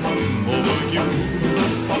have over you?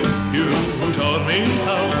 You taught me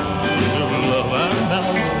how to love and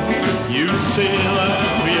now you say that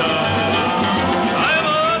we are. I'm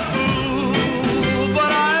a fool,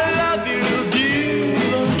 but I love you, dear,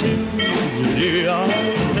 until the day I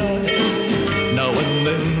die. Now and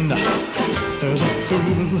then, there's a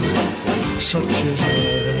fool such as I.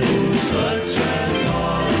 Such as I.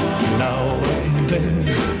 Now and then,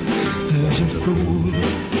 there's a fool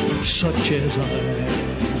such as I.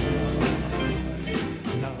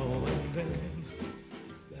 Now and then,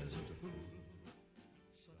 there's a fool.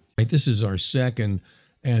 Right, this is our second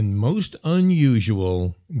and most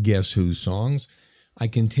unusual Guess Who songs. I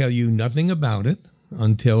can tell you nothing about it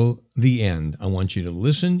until the end. I want you to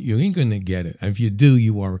listen. You ain't going to get it. If you do,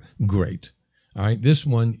 you are great. All right, this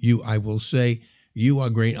one, I will say you are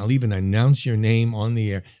great. I'll even announce your name on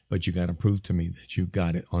the air, but you got to prove to me that you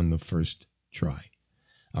got it on the first try.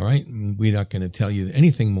 All right, we're not going to tell you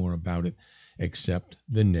anything more about it except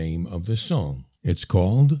the name of the song. It's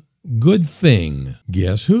called Good Thing.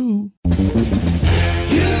 Guess who?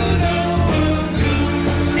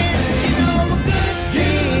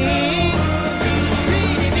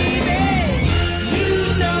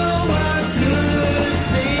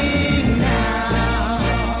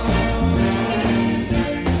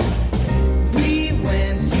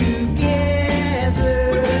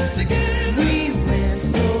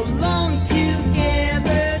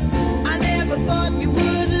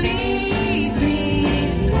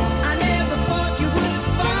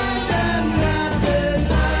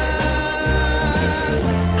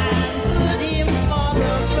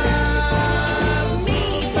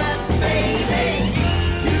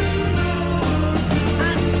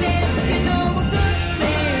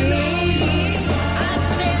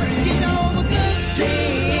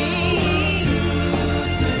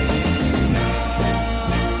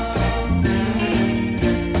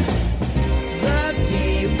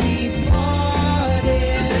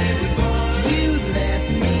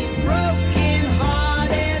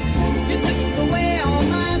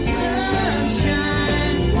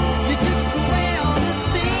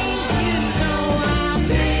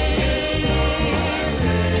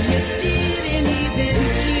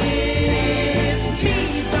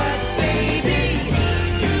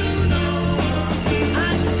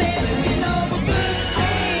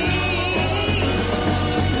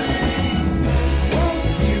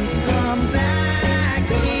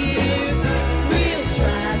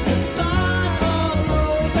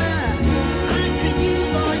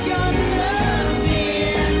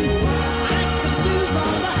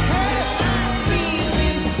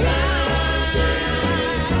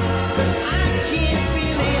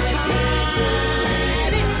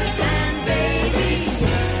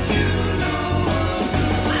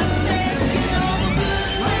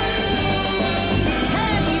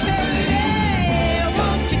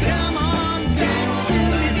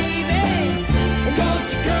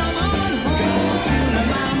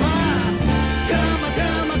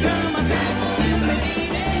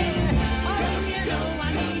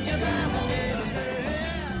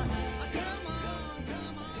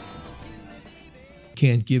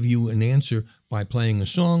 can't give you an answer by playing a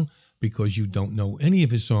song because you don't know any of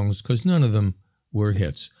his songs because none of them were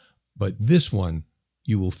hits. But this one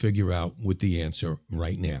you will figure out with the answer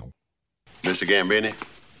right now. Mr. Gambini,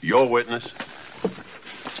 your witness.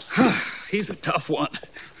 He's a tough one.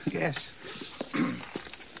 Yes.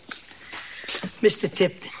 Mr.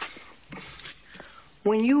 Tipton,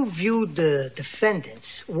 when you viewed the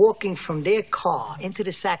defendants walking from their car into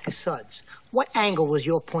the sack of suds, what angle was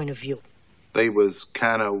your point of view? They was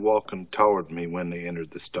kind of walking toward me when they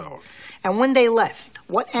entered the store. And when they left,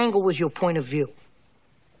 what angle was your point of view?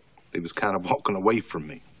 They was kind of walking away from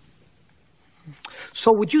me.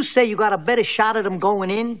 So would you say you got a better shot at them going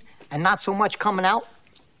in and not so much coming out?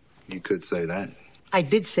 You could say that. I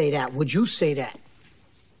did say that. Would you say that?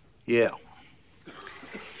 Yeah.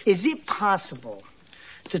 Is it possible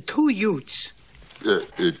the two Utes...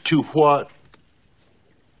 To what?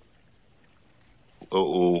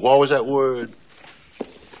 What was that word?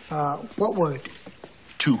 What word?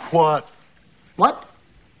 To what? What?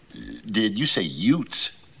 Did you say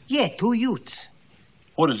Utes? Yeah, two Utes.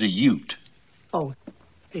 What is a Ute? Oh,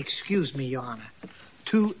 excuse me, Your Honor.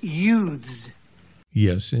 Two youths.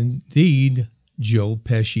 Yes, indeed, Joe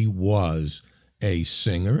Pesci was a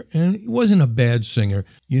singer, and he wasn't a bad singer.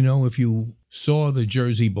 You know, if you saw the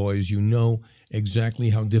Jersey Boys, you know exactly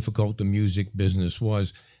how difficult the music business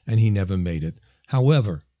was, and he never made it.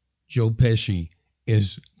 However, Joe Pesci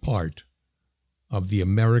is part of the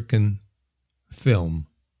American film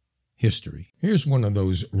history. Here's one of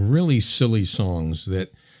those really silly songs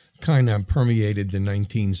that kind of permeated the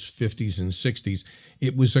 1950s and 60s.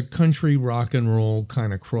 It was a country rock and roll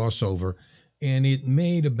kind of crossover, and it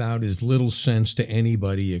made about as little sense to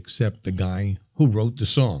anybody except the guy who wrote the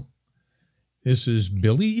song. This is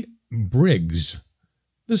Billy Briggs,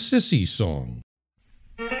 the Sissy Song.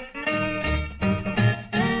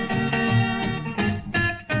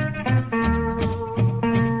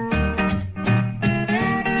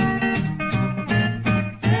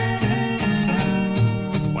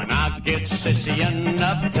 Get sissy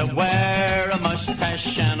enough to wear a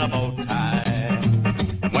mustache and a bow tie,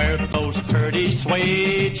 wear those pretty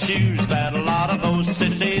suede shoes that a lot of those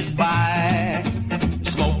sissies buy,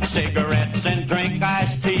 smoke cigarettes and drink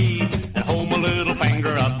iced tea and hold my little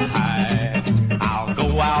finger up high. I'll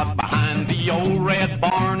go out behind the old red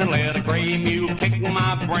barn and let a gray mule kick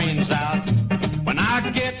my brains out. When I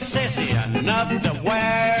get sissy enough to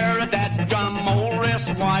wear that gum old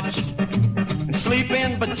wristwatch and sleep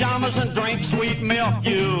in pajamas and drink sweet milk,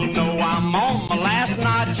 you'll know I'm on my last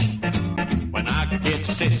notch. When I get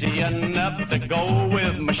sissy enough to go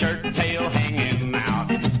with my shirt tail hanging out,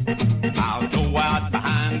 I'll go out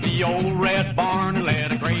behind the old red barn and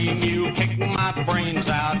let a gray mule kick my brains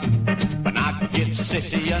out. When I get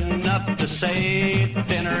sissy enough to say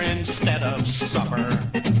dinner instead of supper,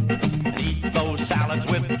 and eat those salads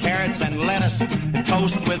with carrots and lettuce, and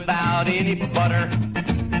toast without any butter,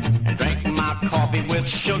 and drink my coffee with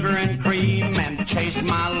sugar and cream, and chase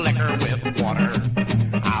my liquor with water.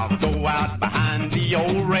 I'll go out behind the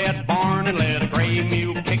old red barn and let a gray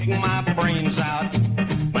mule kick my brains out.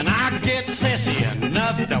 When I get sissy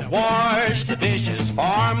enough to wash the dishes for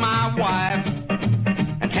my wife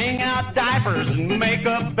and hang out diapers and make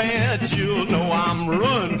up beds, you'll know I'm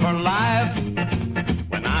ruined for life.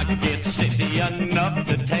 When I get sissy enough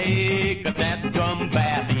to take a dadgum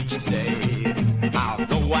bath each day, I'll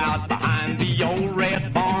go out behind the old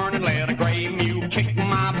red barn and let a gray mule kick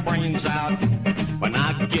my brains out. When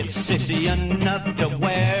I get sissy enough to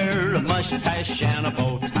wear a mustache and a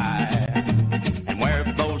bow tie, and wear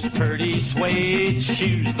those pretty suede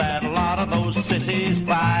shoes that a lot of those sissies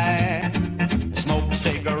buy, smoke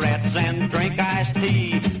cigarettes and drink iced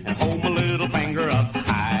tea and hold my little finger up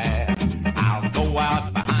high, I'll go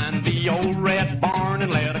out behind the old red barn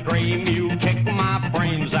and let a gray mule kick my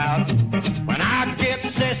brains out. When I get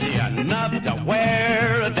sissy enough to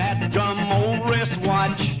wear that gum old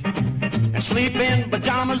wristwatch and sleep in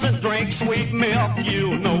pajamas and drink sweet milk,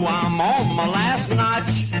 you know I'm on my last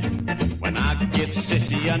notch. When I get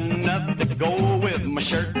sissy enough to go with my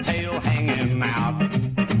shirt tail hanging out,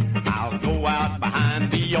 I'll go out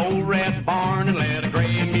behind the old red barn and let a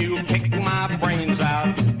gray mule kick my brains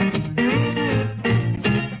out.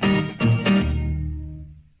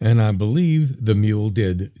 And I believe the mule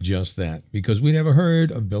did just that, because we never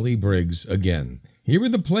heard of Billy Briggs again. Here are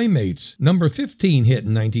the Playmates, number 15 hit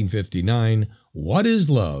in 1959, What is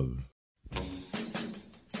Love?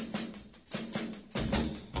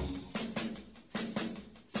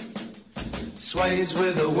 Sways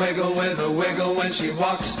with a wiggle when she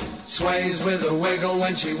walks. Sways with a wiggle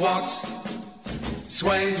when she walks.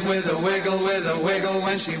 Sways with a wiggle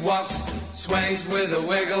when she walks. sways with a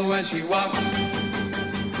wiggle when she walks.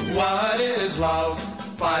 What is love?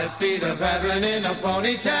 5 feet of heaven in a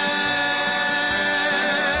ponytail.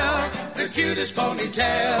 The cutest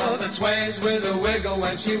ponytail that sways with a wiggle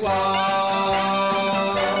when she walks.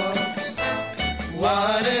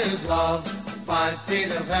 What is love? 5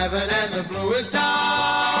 feet of heaven and the bluest eyes.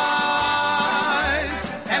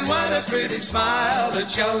 And what a pretty smile that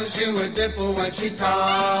shows you a dimple when she talks.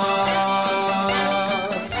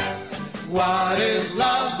 What is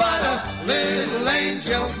love but a little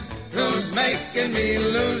angel who's making me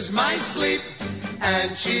lose my sleep?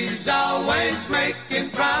 And she's always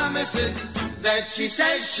making promises that she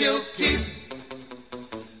says she'll keep.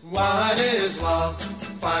 What is love?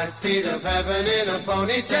 5 feet of heaven in a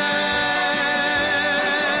ponytail.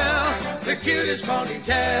 The cutest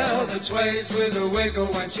ponytail that sways with a wiggle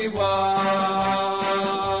when she walks.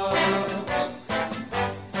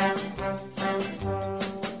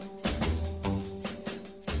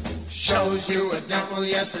 Shows you a dimple,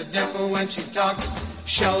 yes, a dimple when she talks.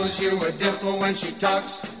 Shows you a dimple when she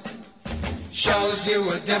talks. Shows you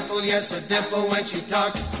a dimple, yes, a dimple when she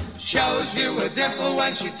talks. Shows you a dimple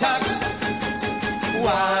when she talks.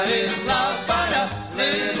 What is love but a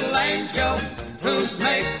little angel who's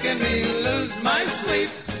making me lose my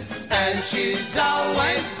sleep? And she's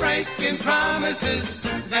always breaking promises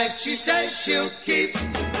that she says she'll keep.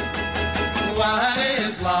 What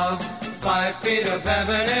is love? 5 feet of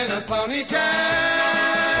heaven in a ponytail.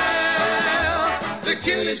 The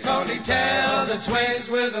cutest ponytail that sways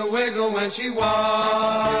with a wiggle when she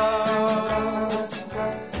walks.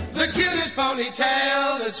 The cutest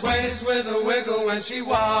ponytail that sways with a wiggle when she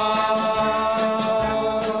walks.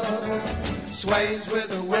 Sways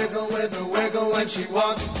with a wiggle when she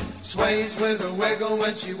walks. Sways with a wiggle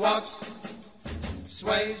when she walks.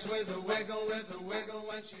 Sways with a wiggle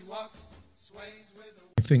when she walks. Sways with a...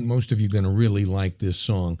 I think most of you are going to really like this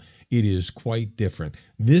song. It is quite different.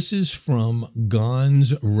 This is from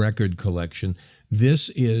Gone's record collection. This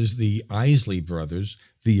is the Isley Brothers,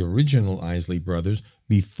 the original Isley Brothers,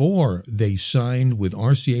 before they signed with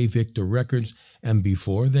RCA Victor Records and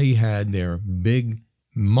before they had their big,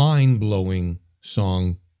 mind-blowing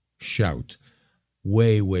song, Shout.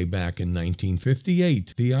 Way, way back in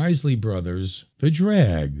 1958. The Isley Brothers, The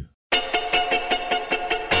Drag.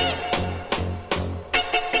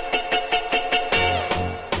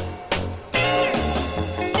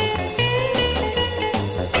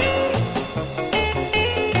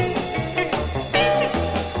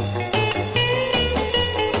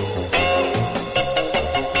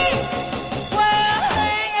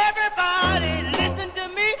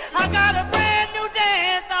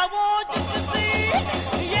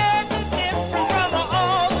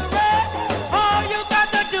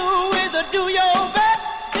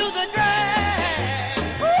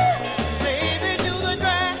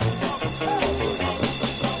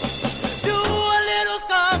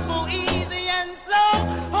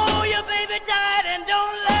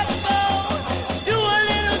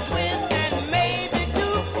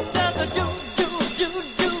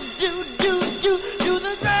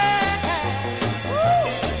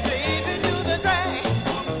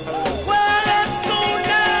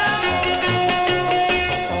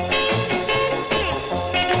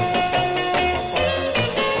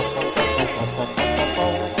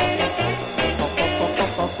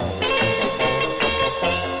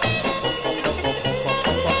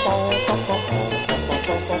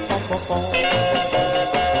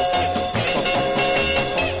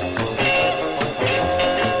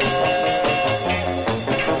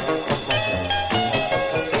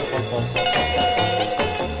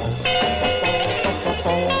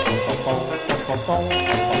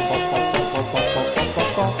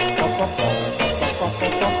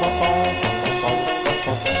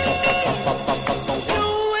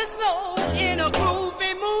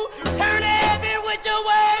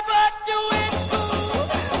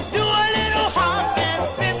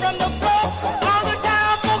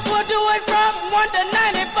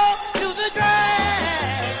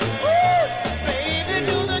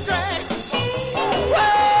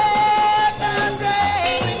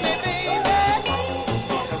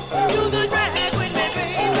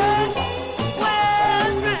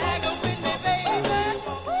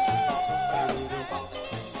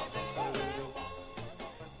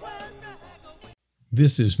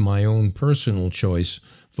 This is my own personal choice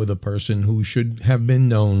for the person who should have been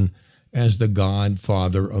known as the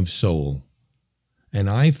godfather of soul. And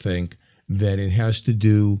I think that it has to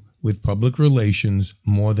do with public relations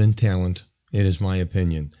more than talent. It is my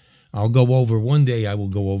opinion. One day I will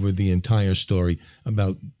go over the entire story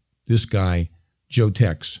about this guy, Joe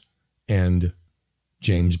Tex, and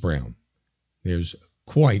James Brown. There's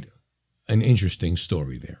quite an interesting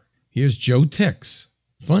story there. Here's Joe Tex.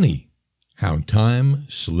 Funny how time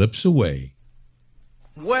slips away.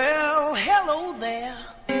 Well, hello there.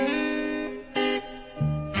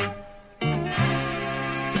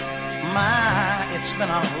 My, it's been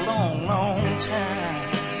a long, long time.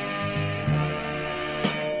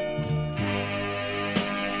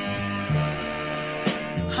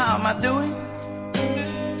 How am I doing?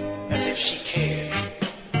 As if she cared.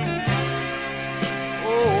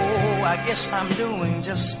 Oh, I guess I'm doing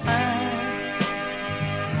just fine.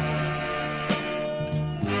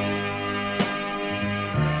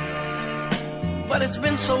 But it's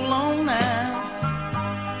been so long now,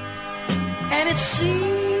 and it seems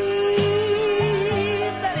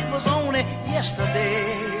that it was only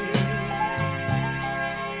yesterday.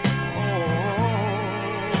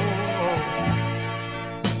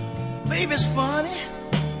 Oh, baby, it's funny,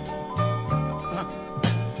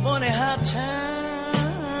 funny how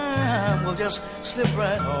time will just slip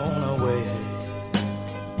right on away.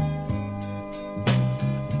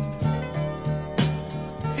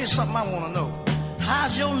 Here's something I want to know.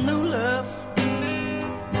 How's your new love?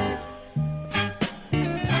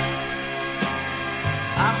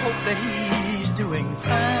 I hope that he's doing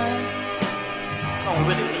fine. I don't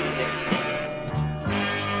really mean that.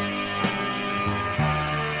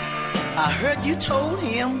 I heard you told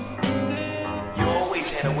him you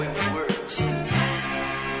always had a way with words,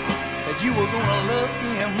 that you were gonna love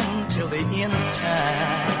him till the end of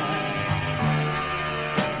time.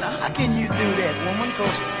 Now how can you do that, woman?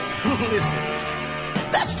 'Cause listen,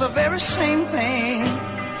 that's the very same thing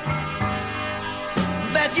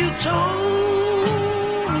that you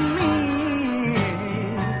told me.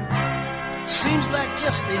 Seems like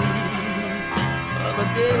just the other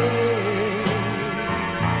day.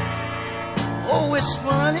 Oh, it's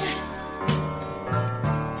funny,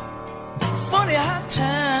 funny how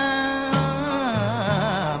time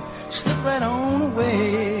slipped right on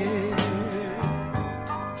away.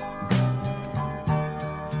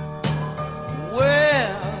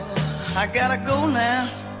 I gotta go now.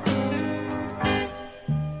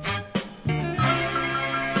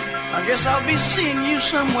 I guess I'll be seeing you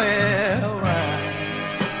somewhere around.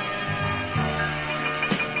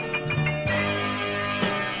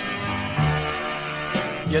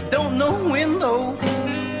 You don't know when though.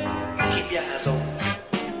 Keep your eyes open,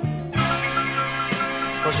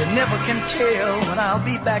 'cause you never can tell when I'll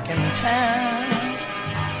be back in town.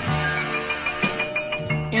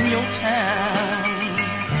 In your town.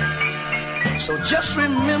 So just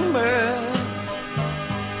remember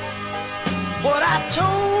what I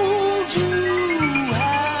told you,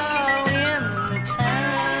 how in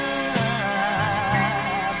time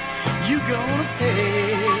you gonna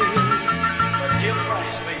pay a dear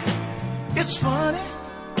price, baby. It's funny,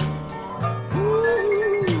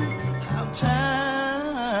 ooh, how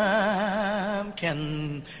time can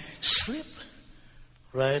slip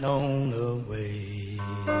right on away.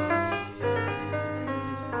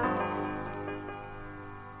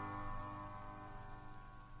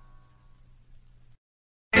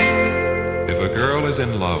 Is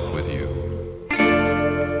in love with you,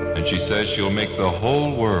 and she says she'll make the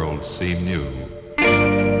whole world seem new.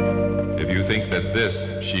 If you think that this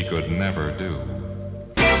she could never do,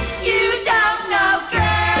 You don't know,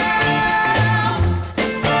 girl.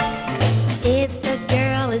 If a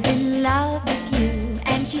girl is in love with you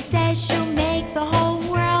and she says she'll make the whole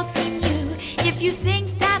world seem new, if you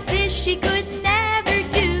think that this she could never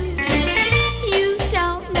do, you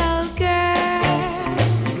don't know,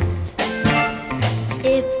 girls.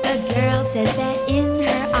 If a girl says that in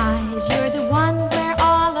her eyes you're the one where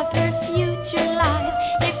all of her future lies,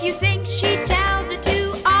 if you think she tells it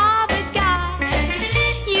to all the guys,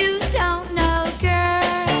 you don't know, girls.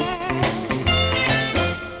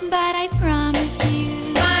 But I promise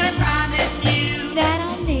you that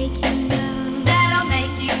I'll make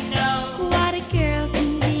you know what a girl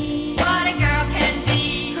can be, what a girl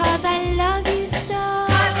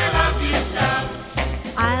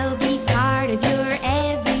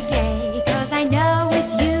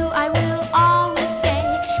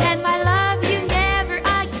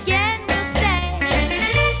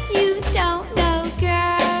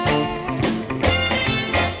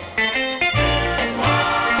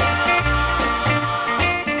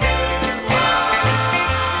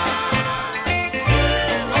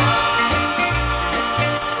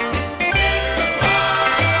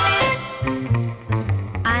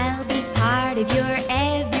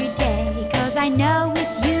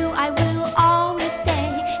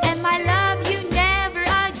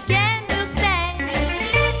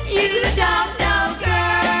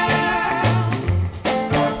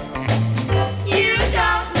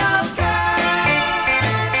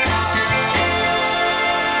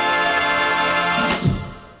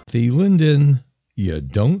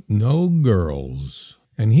Don't Know Girls.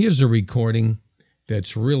 And here's a recording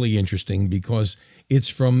that's really interesting because it's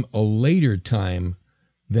from a later time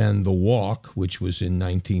than The Walk, which was in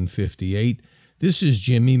 1958. This is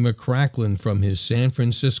Jimmy McCracklin from his San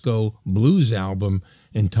Francisco blues album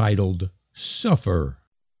entitled Suffer.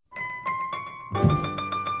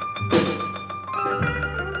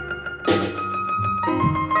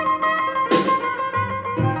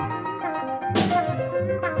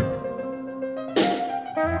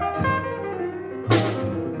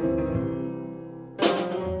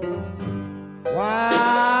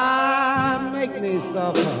 Why make me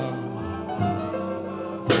suffer?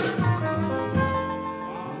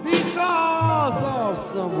 Because of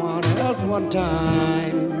someone else one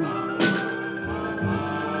time.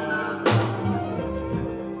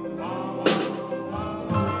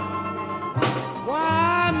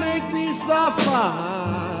 Why make me suffer?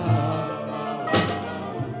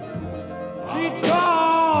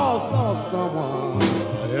 Because of someone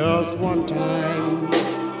else one time.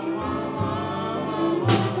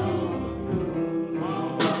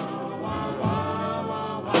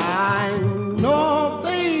 I know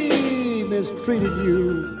they mistreated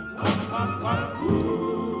you.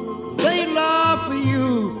 Their love for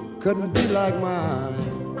you couldn't be like mine.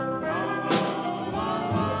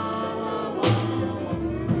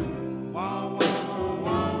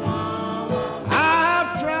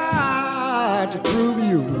 I've tried to prove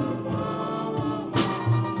you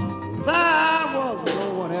there was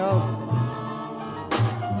no one else.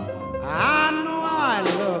 I know I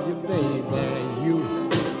love you, baby. You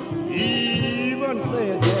even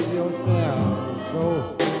said that yourself. So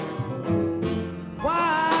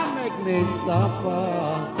why make me suffer?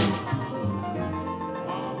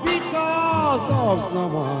 Because of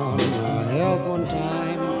someone else one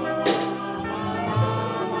time.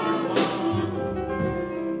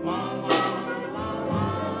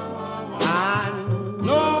 I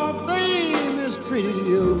know they mistreated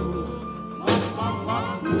you.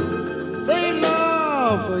 Their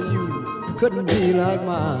love for you couldn't be like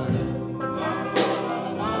mine.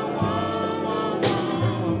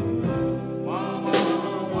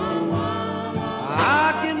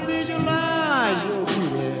 I can visualize your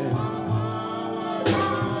beauty.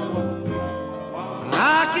 I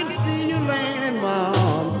can see you laying in my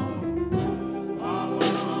arms.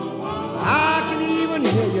 I can even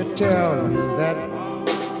hear you tell me that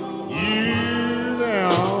you're the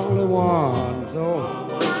only one. So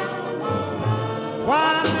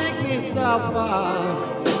why make me suffer?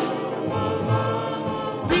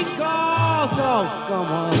 Because of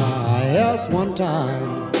someone else one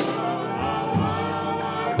time.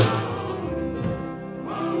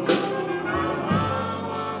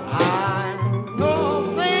 I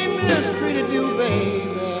know they mistreated you, baby.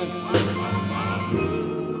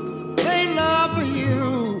 Their love for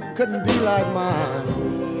you couldn't be like mine.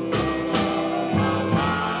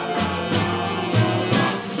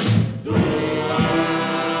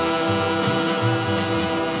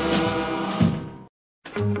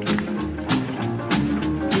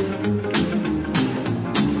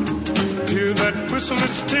 Hear that whistle,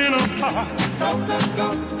 it's 10 o'clock. Don't let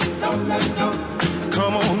go, don't let go.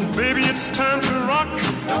 Come on, baby, it's time to rock.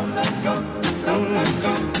 Don't let go, don't let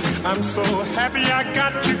go. I'm so happy I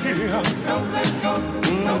got you here. Don't let go,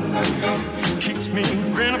 don't let go. Keeps me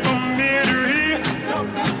grinning from ear to ear.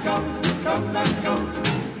 Don't let go, don't let go.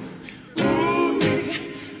 Ooh,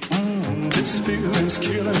 this feeling's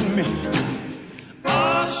killing me.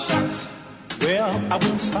 Oh, shucks. Well, I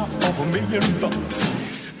won't stop for $1,000,000.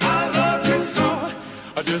 I love you so.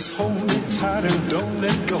 Just hold me tight and don't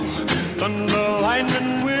let go. Thunder,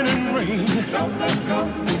 lightning, wind, and rain. Don't let go,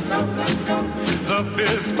 don't let go. Love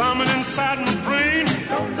is bombing inside my brain.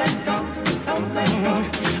 Don't let go, don't let go.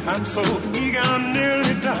 I'm so eager, I'm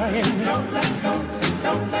nearly dying. Don't let go,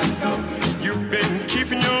 don't let go. You've been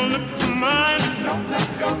keeping your lips from mine. Don't let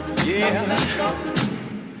go, yeah. Don't let go.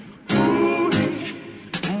 Ooh,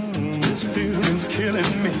 this feeling's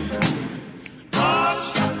killing me.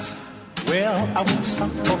 Oh, shucks. Well, I won't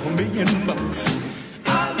stop for $1,000,000.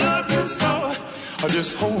 I love you so.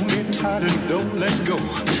 Just hold me tight and don't let go.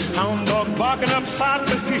 Hound dog barking upside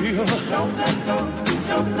the hill. Don't let go,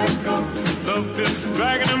 don't let go. Love is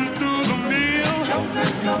dragging him through the mill. Don't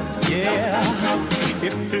let go, yeah.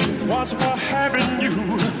 If it was for having you,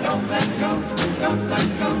 don't let go, don't let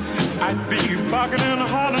go. I'd be barking and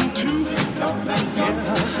hollering too. Don't let go,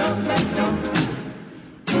 don't let go.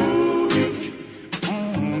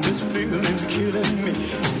 Feeling's killing me.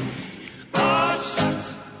 Oh, shucks.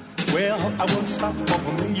 Well, I won't stop for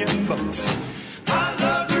 $1,000,000. I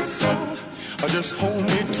love you so. Just hold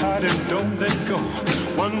me tight and don't let go.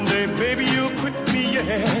 One day, baby, you'll quit me,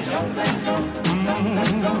 yeah.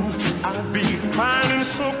 I'll be crying and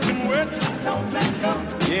soaking wet.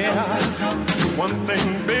 Yeah, one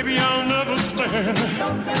thing, baby, I'll never stand.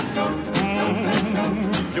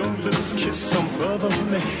 Your lips kiss some other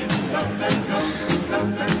man.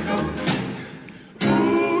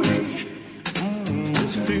 Ooh,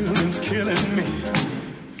 this feeling's killing me.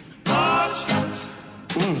 Oh, shucks.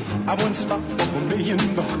 I wouldn't stop for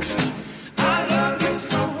 $1,000,000. I love you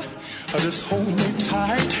so. Just hold me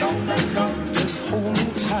tight. Just hold me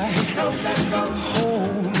tight.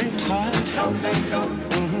 Hold me tight.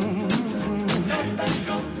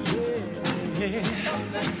 Yeah.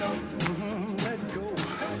 Let go.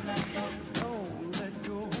 Don't let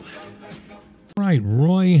go. Right,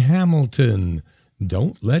 Roy Hamilton,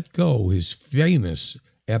 Don't Let Go, his famous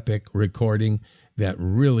epic recording that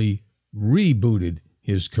really rebooted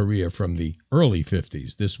his career from the early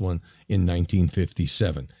 50s, this one in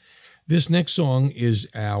 1957. This next song is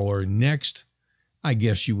our next, I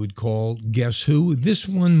guess you would call, Guess Who? This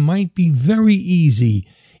one might be very easy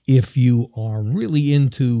if you are really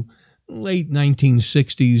into late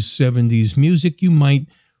 1960s, 70s music. You might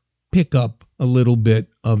pick up a little bit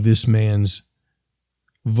of this man's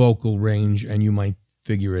vocal range and you might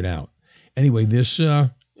figure it out. Anyway, this,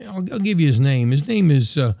 I'll give you his name. His name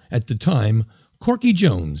is, at the time, Corky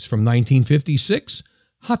Jones from 1956,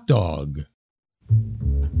 Hot Dog.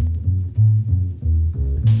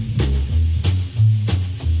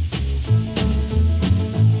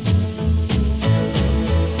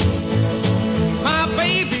 My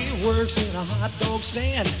baby works in a hot dog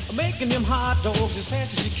stand, making them hot dogs as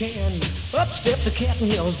fast as she can. Up steps a cat and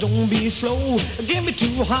yells, don't be slow. Give me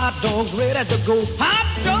 2 hot dogs ready to go. Hot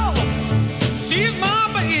dog, she's my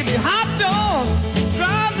baby. Hot dog,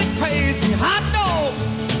 drives me crazy. Hot dog,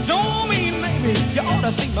 don't mean maybe. You ought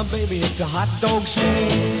to see my baby at the hot dog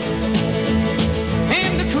stand.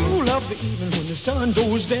 In the cool of the evening when the sun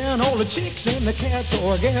goes down, all the chicks and the cats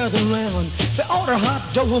are gathered round. They order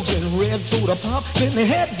hot dogs and red soda pop, then they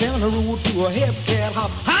head down the road to a hip-cat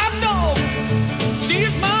hop. Hot dog,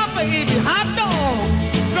 she's my baby. Hot dog,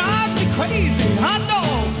 drives me crazy. Hot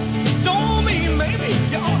dog, don't mean maybe.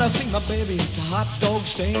 You ought to see my baby at the hot dog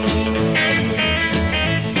stand.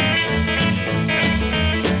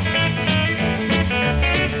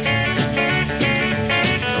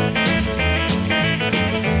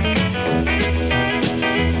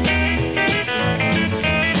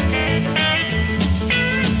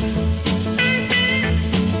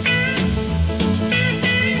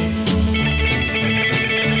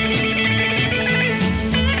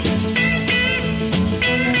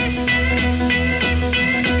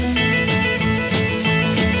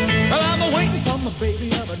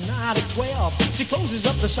 She closes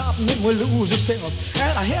up the shop and then we lose herself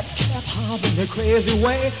at a hip-cat hop in a crazy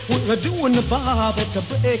way. We're doing the bob at the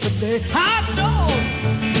break of day. Hot dog,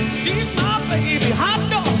 she's my baby. Hot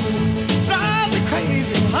dog, drives me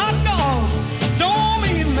crazy. Hot dog, don't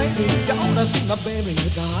mean maybe. You ought to see my baby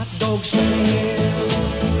at the hot dog stand.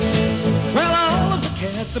 Well, all of the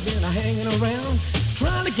cats have been hanging around,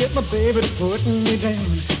 trying to get my baby to put me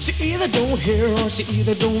down. She either don't hear or she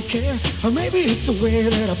either don't care, or maybe it's the way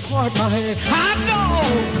that I part my hair. Hot dog,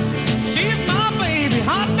 she's my baby.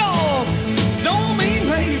 Hot dog, don't mean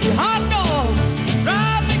maybe. Hot dog,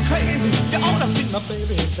 drives me crazy. You ought to see my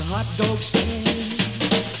baby at the hot dog stand.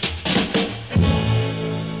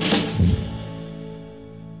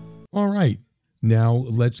 All right, now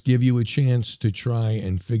let's give you a chance to try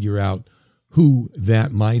and figure out who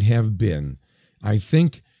that might have been. I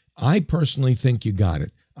personally think you got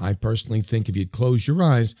it. I personally think if you'd close your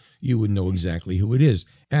eyes, you would know exactly who it is.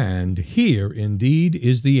 And here, indeed,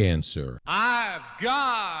 is the answer. I've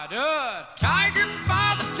got a tiger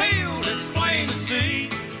by the tail, it's plain to see.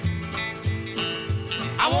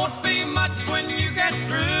 I won't be much when you get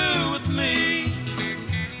through with me.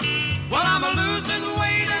 Well, I'm losing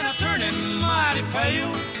weight and I'm turning mighty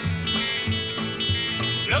pale.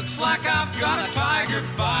 Looks like I've got a tiger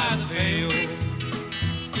by the tail.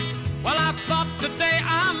 Well, I thought the day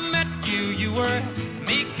I met you, you were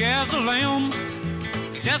meek as a lamb,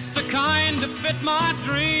 just the kind to fit my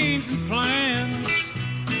dreams and plans.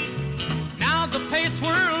 Now the pace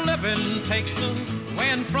we're living takes the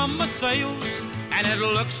wind from my sails, and it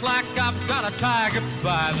looks like I've got a tiger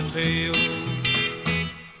by the tail.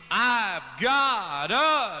 I've got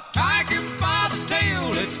a tiger by the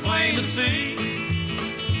tail, it's plain to see.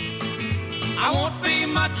 I won't be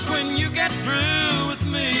much when you get through with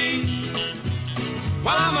me.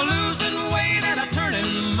 Well, I'm losing weight and I'm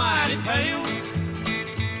turning mighty pale.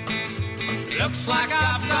 Looks like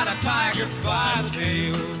I've got a tiger by the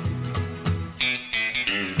tail.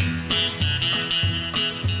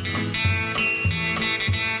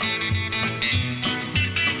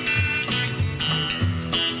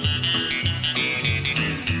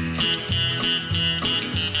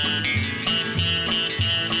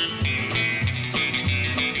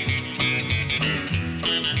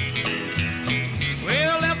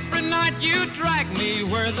 you drag me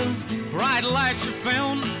where the bright lights are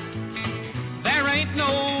found. There ain't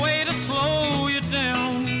no way to slow you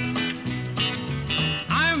down.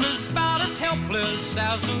 I'm about as helpless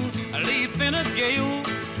as a leaf in a gale,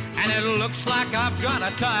 and it looks like I've got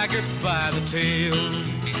a tiger by the tail.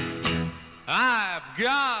 I've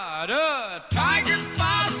got a tiger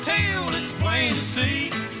by the tail, it's plain to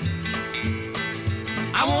see.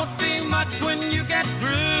 I won't be much when you get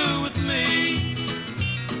through with me.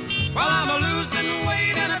 Well, I'm a losing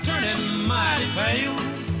weight and a turning mighty pale.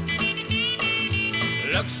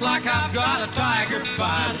 Looks like I've got a tiger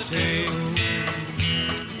by the tail.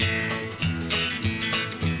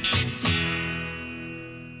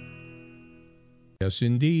 Yes,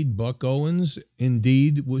 indeed. Buck Owens,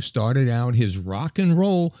 indeed, started out his rock and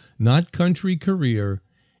roll, not country career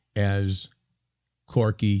as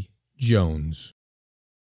Corky Jones.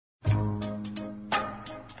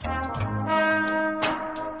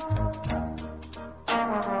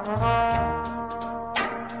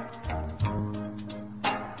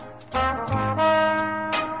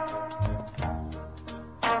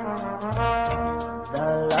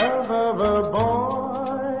 The love of a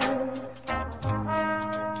boy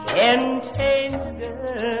can change a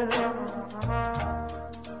girl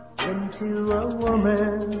into a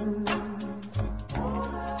woman.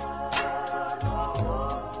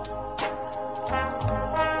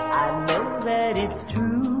 I know that it's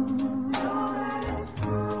true.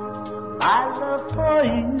 My love for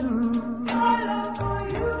you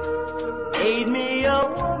made me a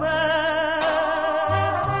woman.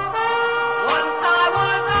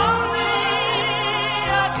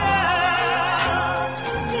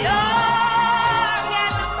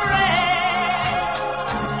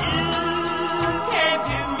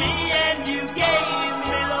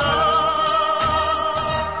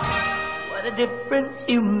 Difference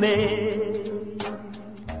you made.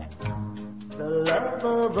 The love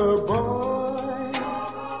of a boy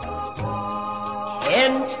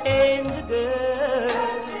can change a girl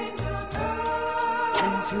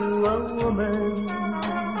into a woman.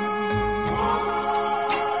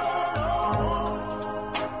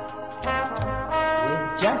 With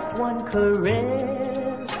just one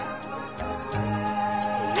caress,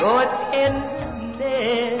 your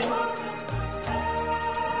tenderness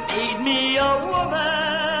made me a woman,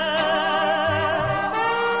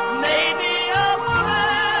 made me a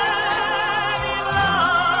woman in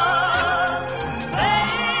love,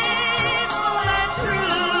 faithful and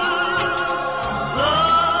true,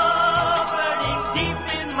 love burning deep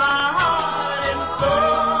in my heart and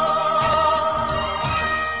soul,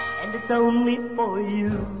 and it's only for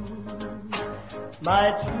you, my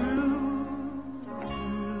true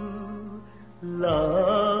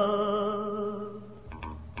love.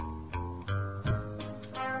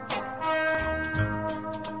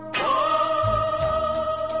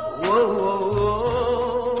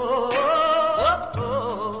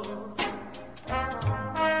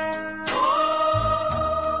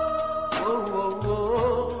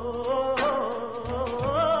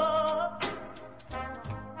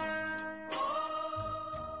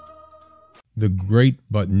 The great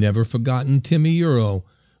but never forgotten Timmy Euro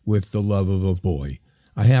with The Love of a Boy.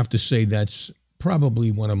 I have to say that's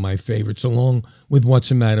probably one of my favorites, along with What's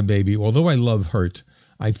the Matter, Baby. Although I love Hurt,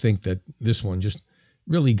 I think that this one just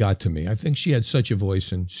really got to me. I think she had such a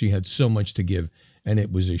voice and she had so much to give, and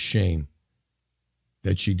it was a shame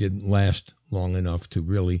that she didn't last long enough to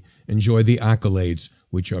really enjoy the accolades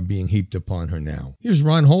which are being heaped upon her now. Here's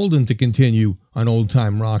Ron Holden to continue on Old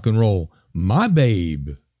Time Rock and Roll. My Babe.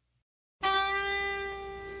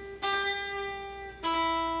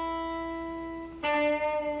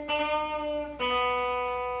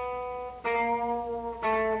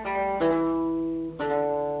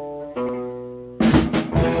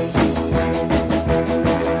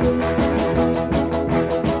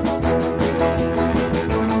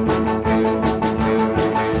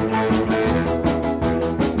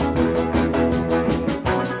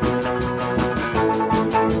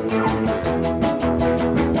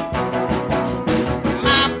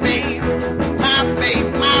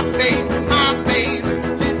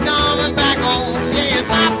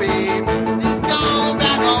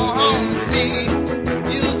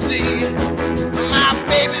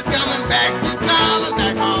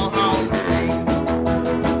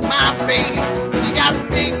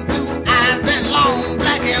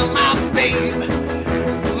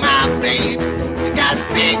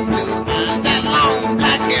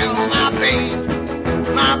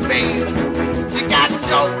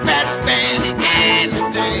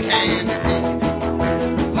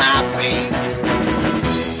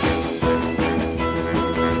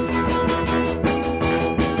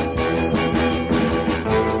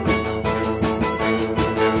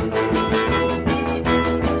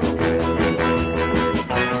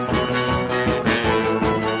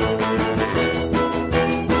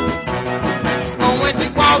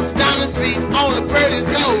 street, all the birdies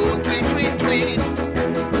go tweet, tweet, tweet.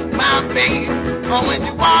 My baby, oh, when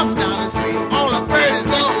she walks down the street, all the birdies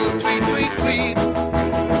go tweet, tweet, tweet.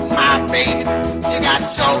 My baby, she got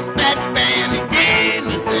so fat Fanny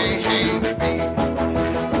and you say, hey, baby.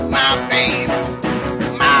 My baby,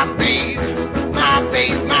 my baby, my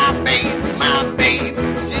baby, my baby, my baby.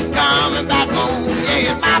 She's coming back home,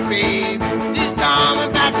 yeah, my baby. She's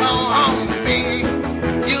coming back home, baby.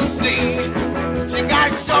 You see, she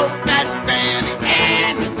got so fat Fanny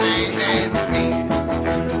and you say, hey, baby.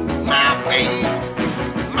 My baby,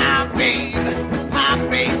 my baby, my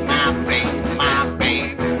baby, my baby, my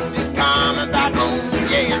baby. She's coming back home,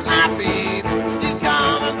 yeah, my baby. She's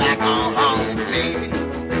coming back home, baby.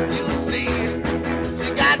 You see, she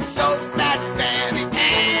got so fat Fanny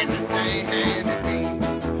and you say, hey, baby.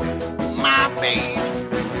 My baby,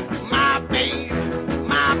 my baby,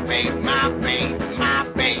 my baby, my baby, my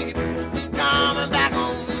baby. She's coming back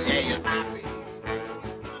home, yeah, my baby.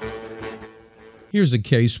 Here's a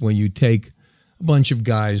case when you take a bunch of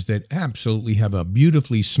guys that absolutely have a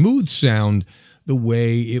beautifully smooth sound the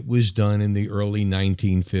way it was done in the early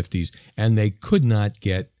 1950s, and they could not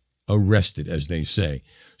get arrested, as they say.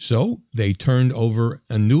 So they turned over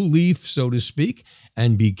a new leaf, so to speak,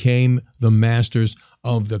 and became the masters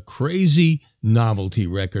of the crazy novelty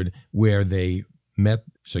record where they met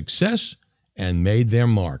success and made their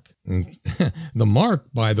mark. The mark,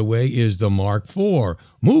 by the way, is the Mark IV.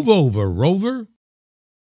 Move over, Rover.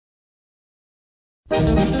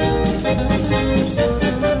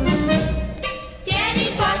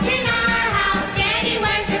 Daddy's boss in our house, Daddy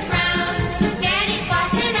wears a crown. Daddy's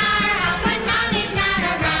boss in our house when Mommy's not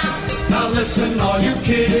around. Now listen, all you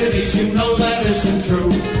kiddies, you know that isn't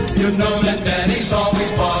true. You know that Daddy's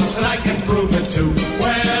always boss, and I can prove it too.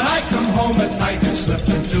 When I come home at night and slip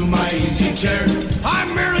into my easy chair, I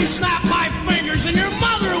merely snap my fingers and your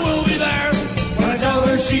mother will be there. When I tell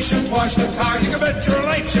her she should wash the car, you can bet your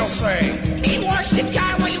life she'll say, He washed the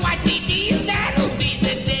car while you watch TV, and that'll be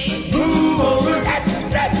the day. move over.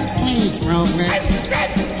 Please, Rover.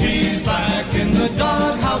 He's back in the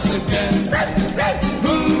doghouse again.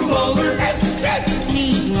 Move over.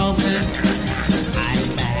 Please, Rover.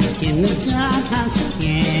 I'm back in the doghouse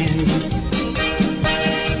again.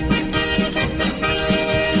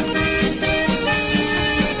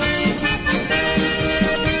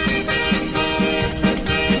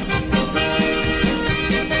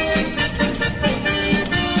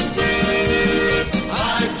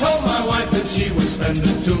 I told my wife that she was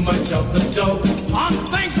spending too much of the dough on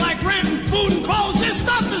things like rent and food and clothes. This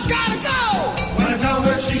stuff has gotta go. When I tell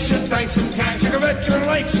her she should bank some cash, you can bet your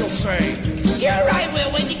life she'll say, Sure I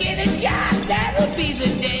will when you get a job, that'll be the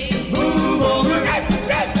day. move over.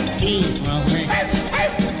 Please, Rover.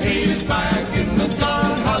 He's back in the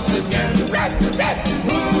doghouse again.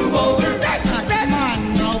 Move over. Come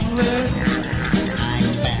on, Rover. I'm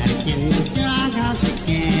back in the doghouse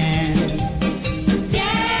again.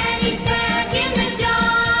 Daddy's back in the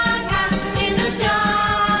doghouse, in the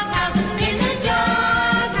doghouse, in the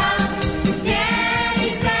doghouse.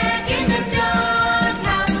 Daddy's back in the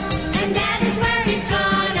doghouse, and that is where he's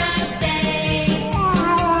gonna stay.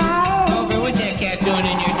 Rover, what's that cat doing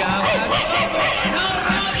in your doghouse?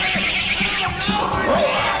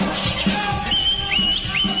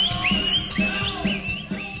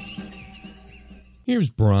 Here's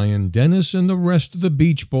Brian Dennis and the rest of the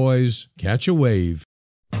Beach Boys. Catch a wave.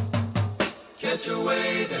 Catch a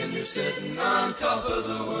wave and you're sitting on top of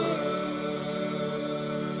the world.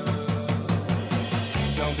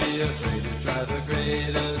 Don't be afraid to try the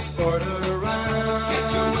greatest sport around.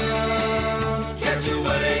 Catch a wave, catch a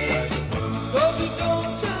wave. Those who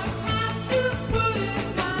don't just have to put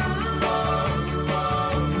it down.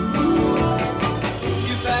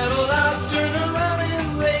 You paddle out, turn around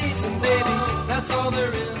and raise, and baby, that's all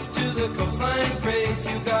there is to the coastline craze.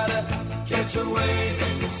 You gotta catch a wave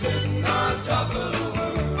and you're sitting on top of the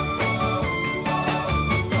world.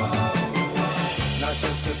 Not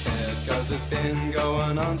just a fad, cause it's been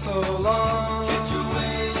going on so long. Catch a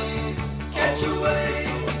wave, catch a wave.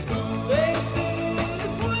 They say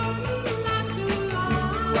it wouldn't last too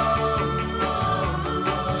long.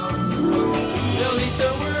 They'll eat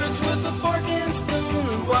their words with a fork and spoon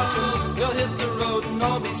and watch them. They'll hit the road and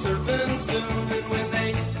all be surfing soon. And when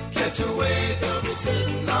they catch a wave, they'll be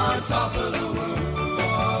sitting on top of the world.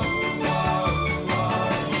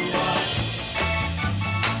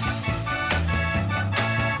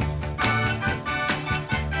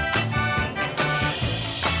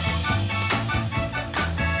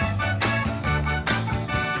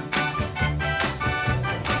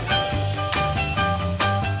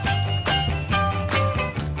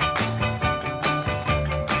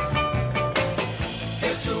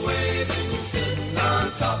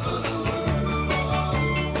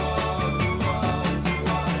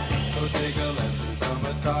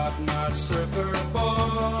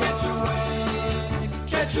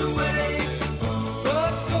 angel's way.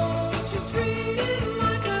 But don't you treat it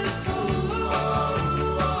like a toad.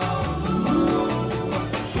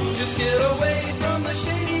 Just get away from the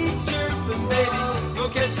shady turf and baby, go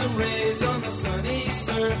catch some rays on the sunny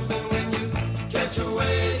surf. And when you catch a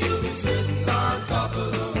wave, you'll be sitting on top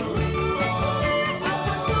of the roof.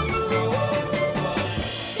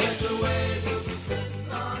 Catch a wave, you'll be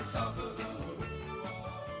sitting on top of the roof.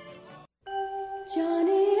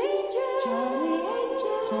 Johnny Angel, Johnny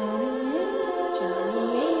Angel, Johnny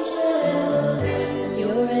Angel,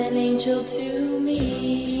 you're an angel to me.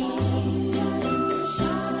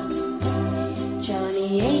 Johnny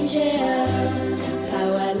Angel, how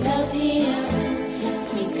I love him.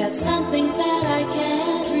 He's got something that I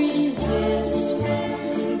can't resist,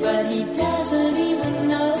 but he doesn't even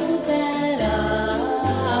know that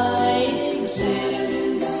I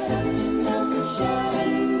exist.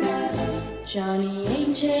 Johnny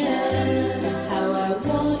Angel, how I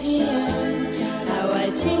want him, how I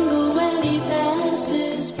tingle when he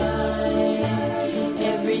passes by.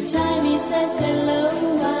 Every time he says hello,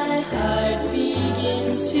 my heart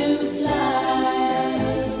begins to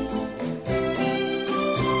fly.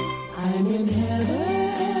 I'm in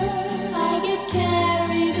heaven, I get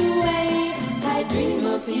carried away. I dream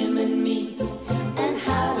of him and me, and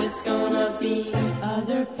how it's gonna be.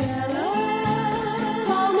 Other fellas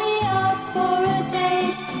call me up for a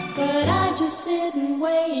date, but I just sit and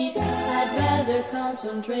wait. I'd rather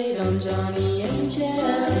concentrate on Johnny Angel,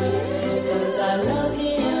 because I love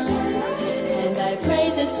him, and I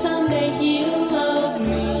pray that someday he'll love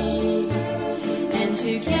me, and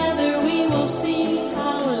together we will see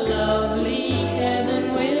how lovely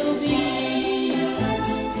heaven will be.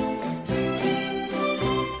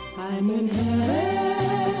 I'm in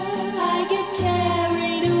heaven, I get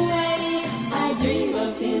carried away. I dream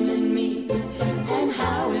of him and me, and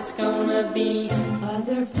how it's gonna be.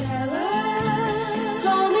 Other fellas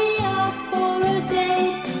call me up for a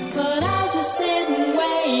date, but I just sit and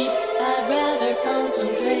wait. I'd rather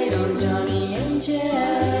concentrate on Johnny Angel,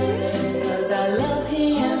 'cause I love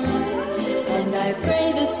him, and I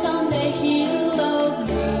pray that someday he'll love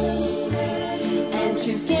me, and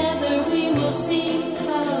together we will see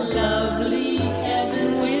how lovely heaven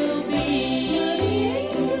will be.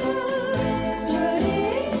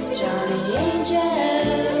 Johnny Angel,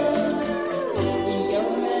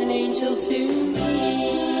 you're an angel to me.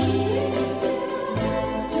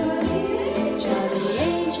 Johnny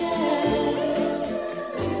Angel,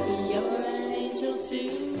 you're an angel to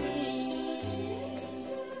me.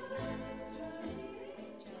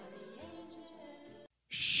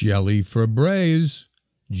 Shelley Fabrez,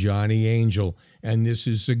 Johnny Angel. And this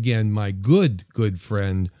is, again, my good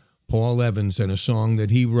friend, Paul Evans, and a song that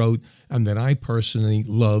he wrote and that I personally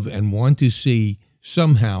love and want to see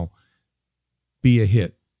somehow be a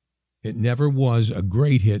hit. It never was a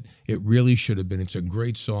great hit. It really should have been. It's a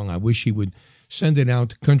great song. I wish he would send it out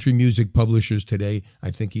to country music publishers today. I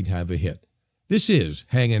think he'd have a hit. This is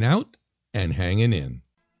Hanging Out and Hanging In.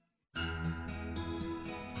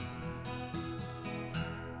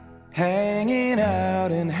 Hanging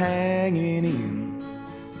out and hanging in.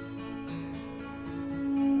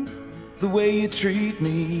 The way you treat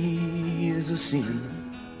me is a sin.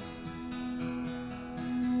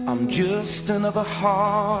 I'm just another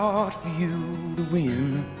heart for you to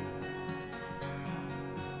win.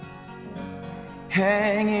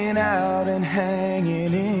 Hanging out and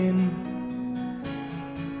hanging in.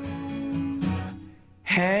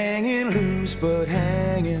 Hanging loose but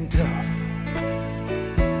hanging tough.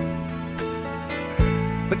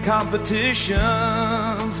 The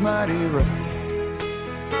competition's mighty rough.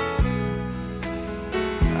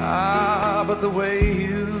 But the way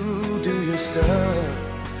you do your stuff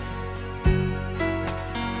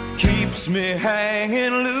keeps me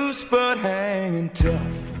hanging loose but hanging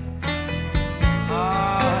tough.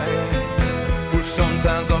 Yeah. Well,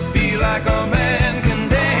 sometimes I feel like a man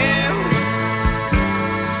condemned.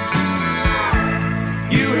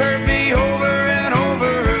 You hurt me over and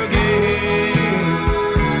over again.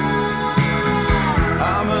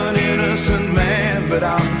 I'm an innocent man, but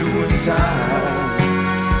I'm doing time.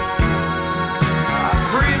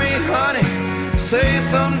 Free me, honey, say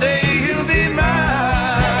someday you'll be mine.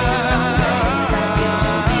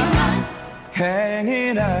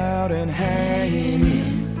 Hanging out and hanging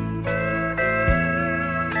in.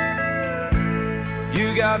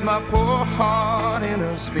 You got my poor heart in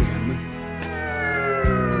a spin.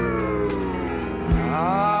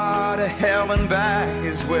 To hell and back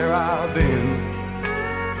is where I've been.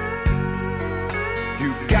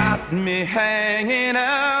 You got me hanging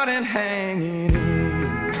out and hanging in.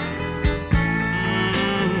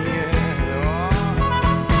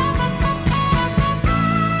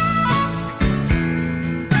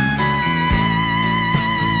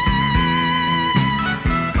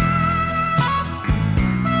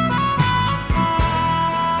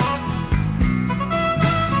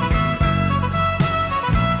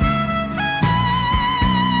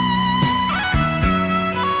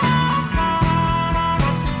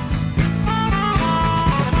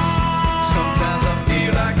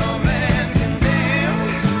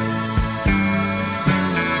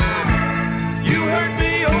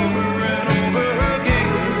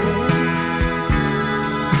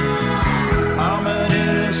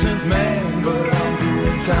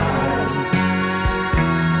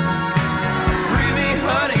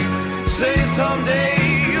 someday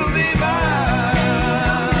you'll be mine.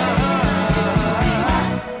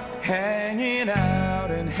 Hanging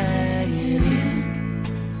out and hanging in.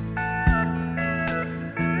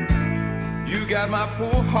 You got my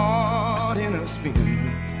poor heart in a spin.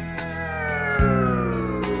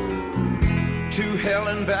 To hell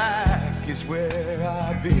and back is where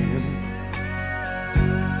I've been.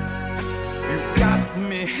 You got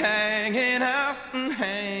me hanging out and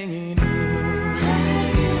hanging in.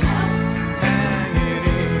 Hanging out, hanging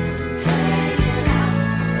in. Hanging out,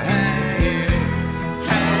 hanging in.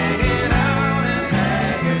 Hanging out and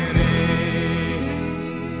hanging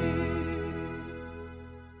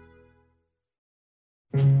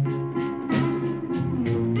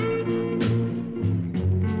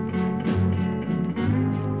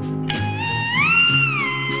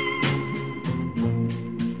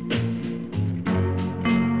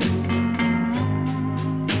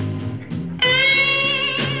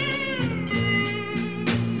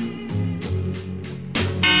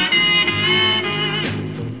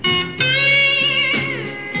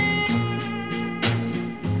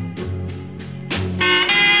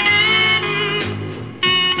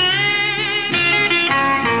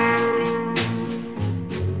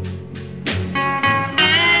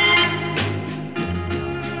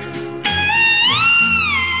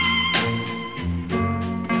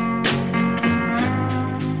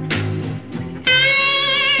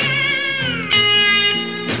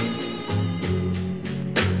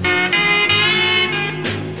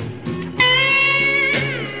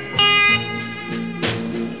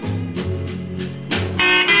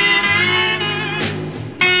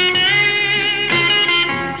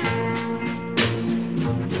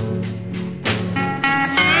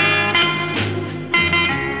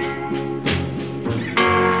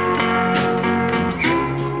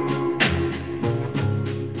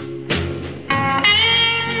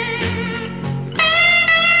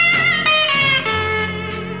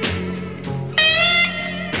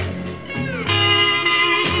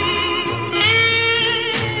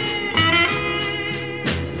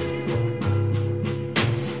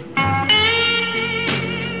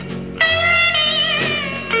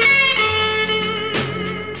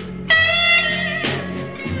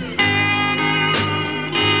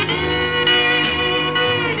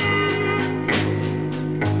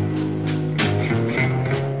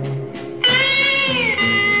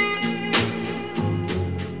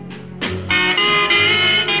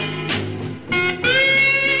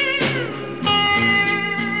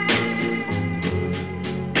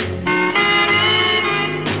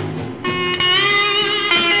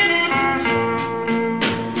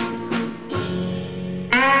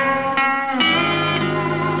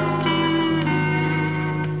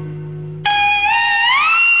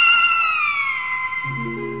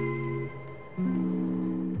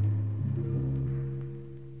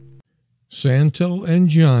Santo and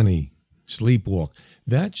Johnny, Sleepwalk.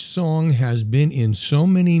 That song has been in so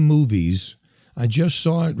many movies. I just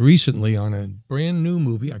saw it recently on a brand new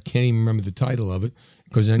movie. I can't even remember the title of it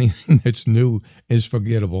because anything that's new is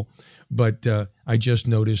forgettable. But I just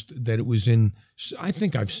noticed that it was in, I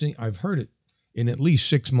think I've heard it in at least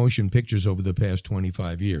 6 motion pictures over the past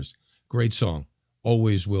 25 years. Great song.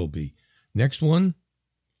 Always will be. Next one,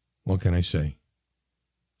 what can I say?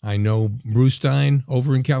 I know Bruce Stein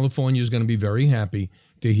over in California is going to be very happy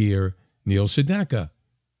to hear Neil Sedaka,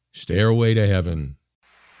 Stairway to Heaven.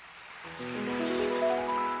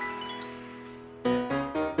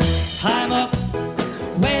 I'm up,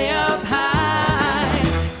 way up high.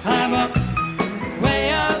 I'm up,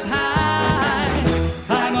 way up high.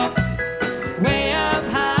 I'm up, way up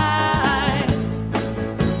high.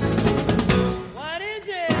 What is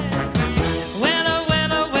it? Well,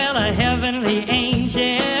 a heavenly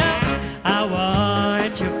angel. I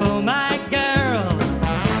want you for my girl.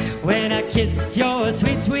 When I kissed your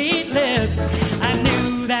sweet, sweet lips, I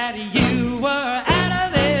knew that you were out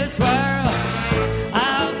of this world.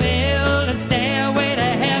 I'll build a stairway to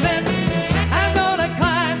heaven. I'm gonna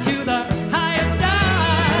climb to the highest star.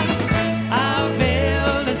 I'll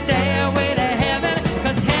build a stairway to heaven,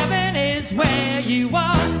 'cause heaven is where you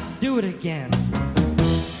are. Do it again.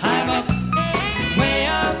 I'm up, way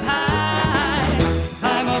up high.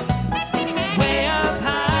 I'm up, way up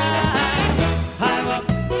high. I'm up,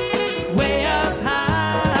 way up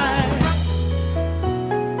high.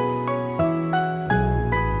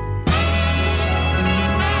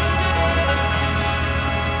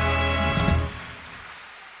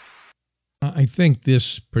 I think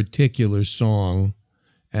this particular song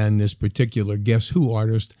and this particular Guess Who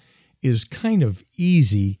artist is kind of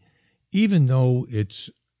easy, even though it's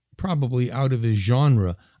probably out of his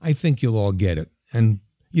genre. I think you'll all get it. And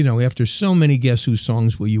after so many Guess Who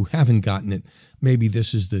songs where you haven't gotten it, maybe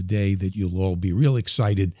this is the day that you'll all be real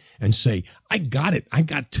excited and say, I got it. I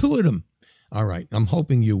got two of them. All right. I'm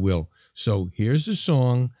hoping you will. So here's the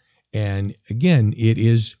song. And again, it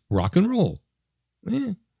is rock and roll.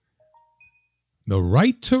 The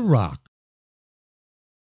Right to Rock.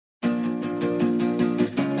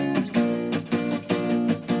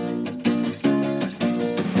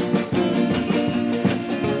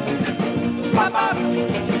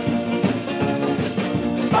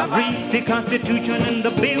 Read the Constitution and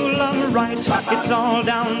the Bill of Rights. It's all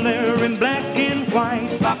down there in black and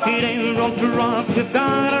white. It ain't wrong to rock, we've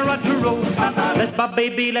got a right to roll. Let's pop,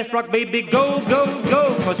 baby, let's rock, baby, go, go,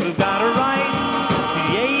 go. 'Cause we've got a right,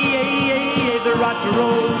 yeah, yeah, yeah, yeah, the right to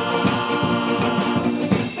roll.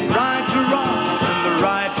 Right to rock and the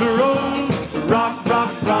right to roll. Rock,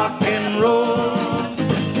 rock, rock and roll.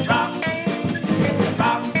 Rock,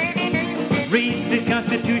 rock. Read the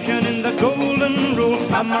Constitution and the Golden Rule.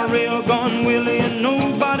 I'm a real gone Willie and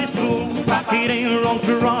nobody's fool. It ain't wrong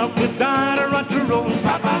to rock, we've got a right to roll.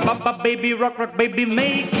 Baba, baby, rock, rock, baby,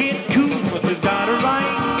 make it cool. 'Cause we've got a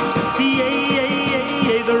right, yeah, yeah, yeah,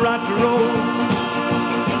 yeah, the right to roll.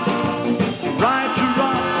 Right to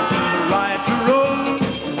rock, the right to roll.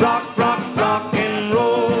 Rock, rock, rock and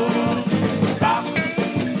roll. Rock,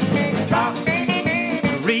 rock.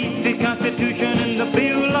 Read the Constitution and the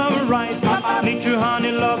Bill of Rights. Need your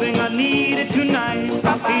honey loving, I need it tonight.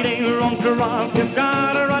 It ain't wrong to rock, we've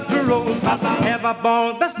got a right to roll. Have a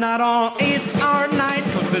ball, that's not all, it's our night.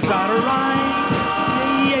 'Cause we've got a right,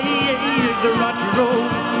 yeah, yeah, yeah, the right to roll.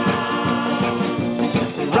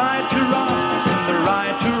 Right to rock, and the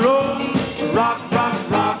right to roll. Rock, rock,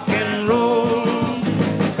 rock and roll.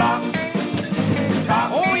 Rock, rock,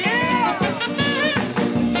 oh yeah!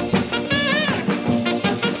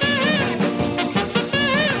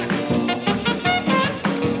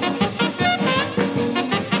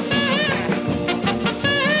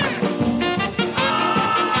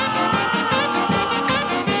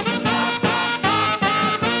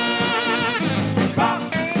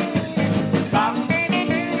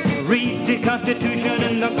 Read the Constitution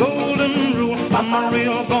and the Golden Rule. I'm a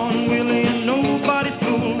real born Willie and nobody's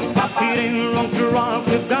fool. It ain't wrong to rock,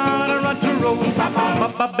 we've got a right to roll.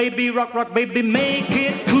 Papa, baby, rock, rock, baby, make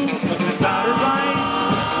it cool. 'Cause we've got a right,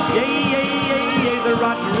 yeah, yeah, yeah, yeah, the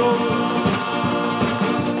right to roll.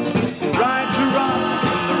 Right to rock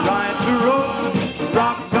and the right to roll.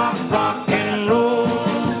 Rock, rock, rock and roll.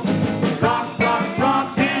 Rock, rock,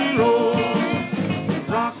 rock and roll.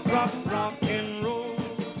 Rock, rock, rock and roll.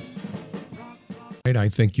 I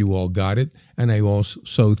think you all got it, and I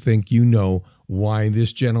also think you know why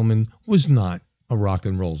this gentleman was not a rock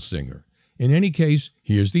and roll singer. In any case,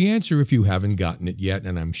 here's the answer if you haven't gotten it yet,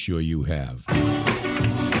 and I'm sure you have.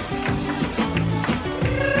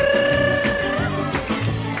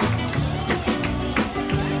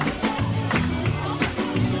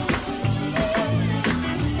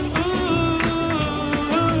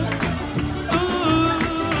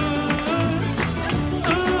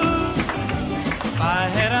 I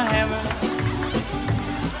had a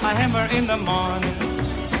hammer in the morning,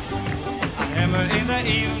 a hammer in the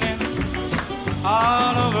evening,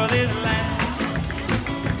 all over this land.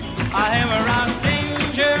 I hammer out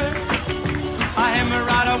danger, I hammer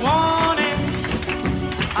out a warning,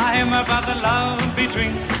 I hammer about the love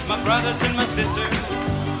between my brothers and my sisters,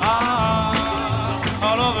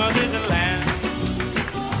 all over this land.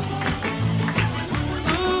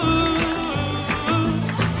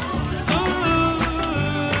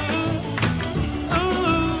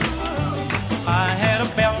 I had a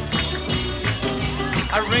bell,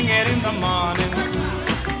 I ring it in the morning,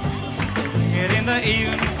 ring it in the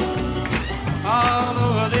evening, all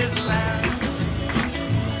over this land.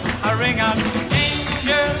 I ring out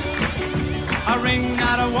danger, I ring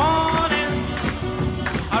out a warning,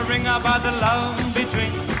 I ring about the love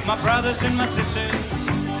between my brothers and my sisters,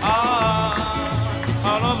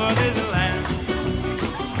 all over this land.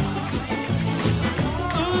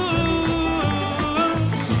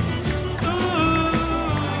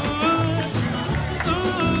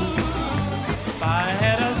 I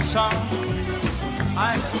had a song,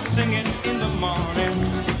 I sing it in the morning,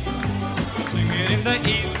 sing it in the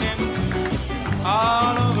evening,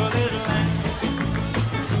 all over this land.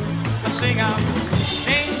 I sing out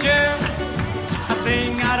danger, I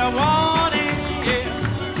sing out a warning,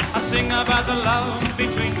 yeah. I sing about the love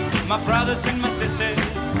between my brothers and my sisters,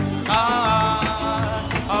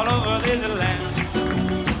 all over this land.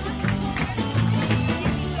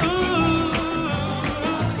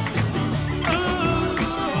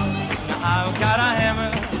 I've got a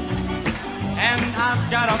hammer and I've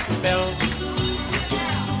got a bell.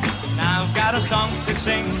 got a song to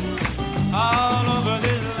sing all over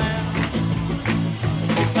this land.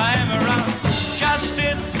 Time around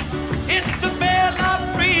justice, it's the bell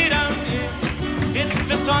of freedom. It's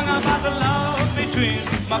the song about the love between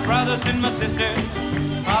my brothers and my sisters.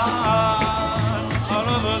 All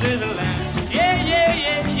over this land. Yeah, yeah,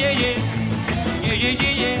 yeah, yeah, yeah. Yeah, yeah,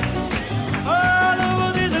 yeah, yeah. All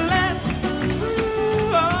over this land.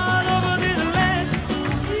 Ooh, all over this land.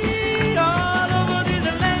 All over this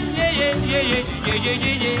land. Yeah, yeah, yeah, yeah, yeah, yeah,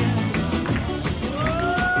 yeah, yeah.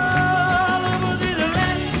 All over this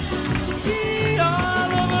land.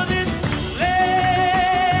 All over this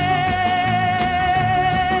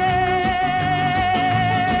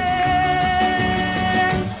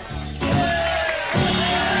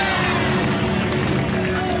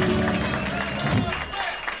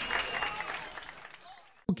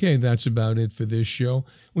Okay, that's about it for this show.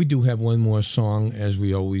 We do have one more song, as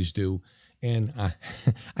we always do, and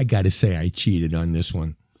I got to say I cheated on this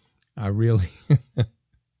one. I really,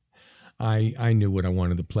 I knew what I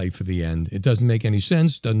wanted to play for the end. It doesn't make any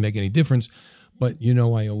sense, doesn't make any difference, but you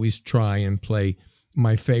know I always try and play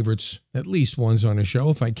my favorites, at least ones on a show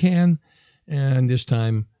if I can, and this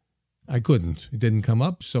time I couldn't. It didn't come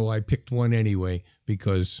up, so I picked one anyway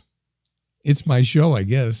because it's my show, I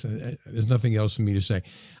guess. There's nothing else for me to say.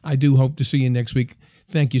 I do hope to see you next week.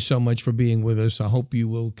 Thank you so much for being with us. I hope you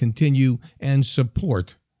will continue and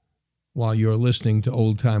support while you're listening to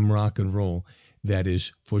Old Time Rock and Roll. That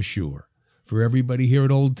is for sure. For everybody here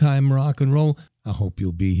at Old Time Rock and Roll, I hope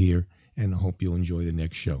you'll be here, and I hope you'll enjoy the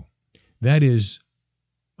next show. That is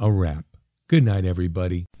a wrap. Good night,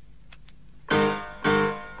 everybody.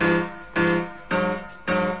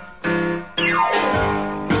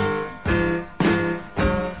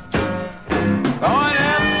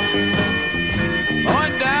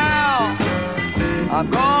 I'm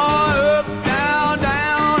going up, down,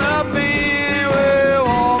 down, up anywhere,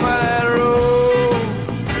 warm that road.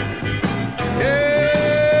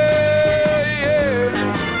 Yeah,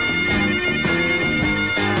 yeah.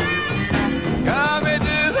 Got me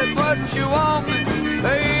doing what you want me,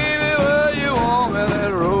 baby, where you want me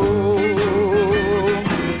that road.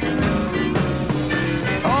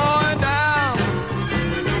 Going down,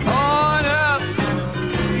 going up,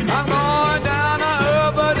 I'm going down,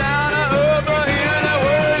 up, down, up.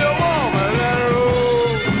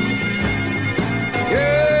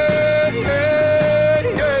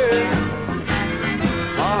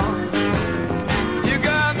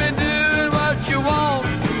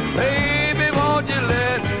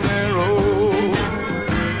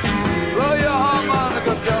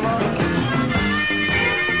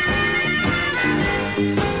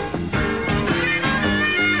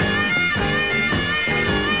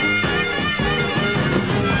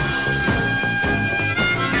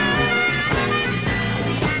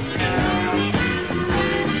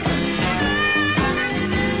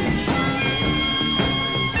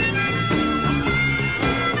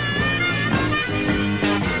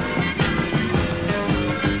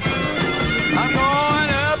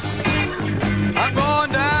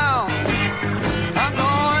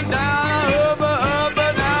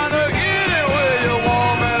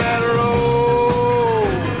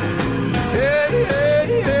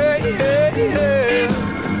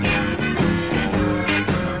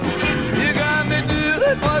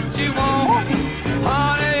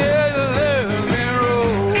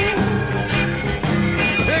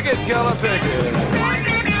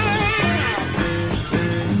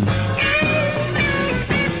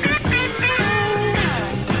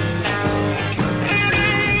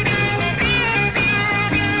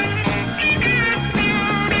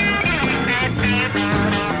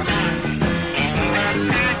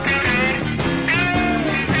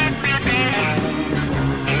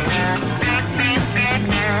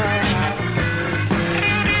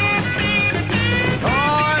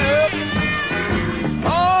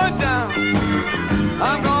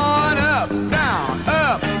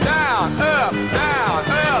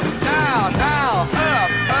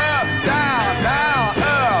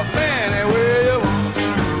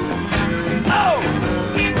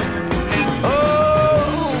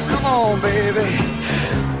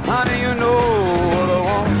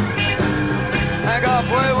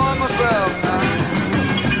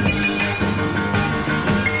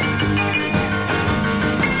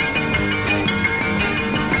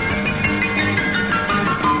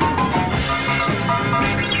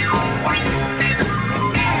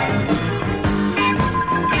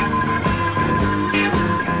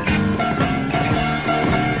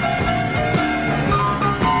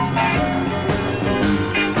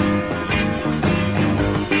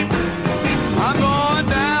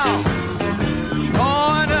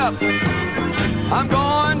 I'm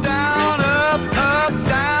going down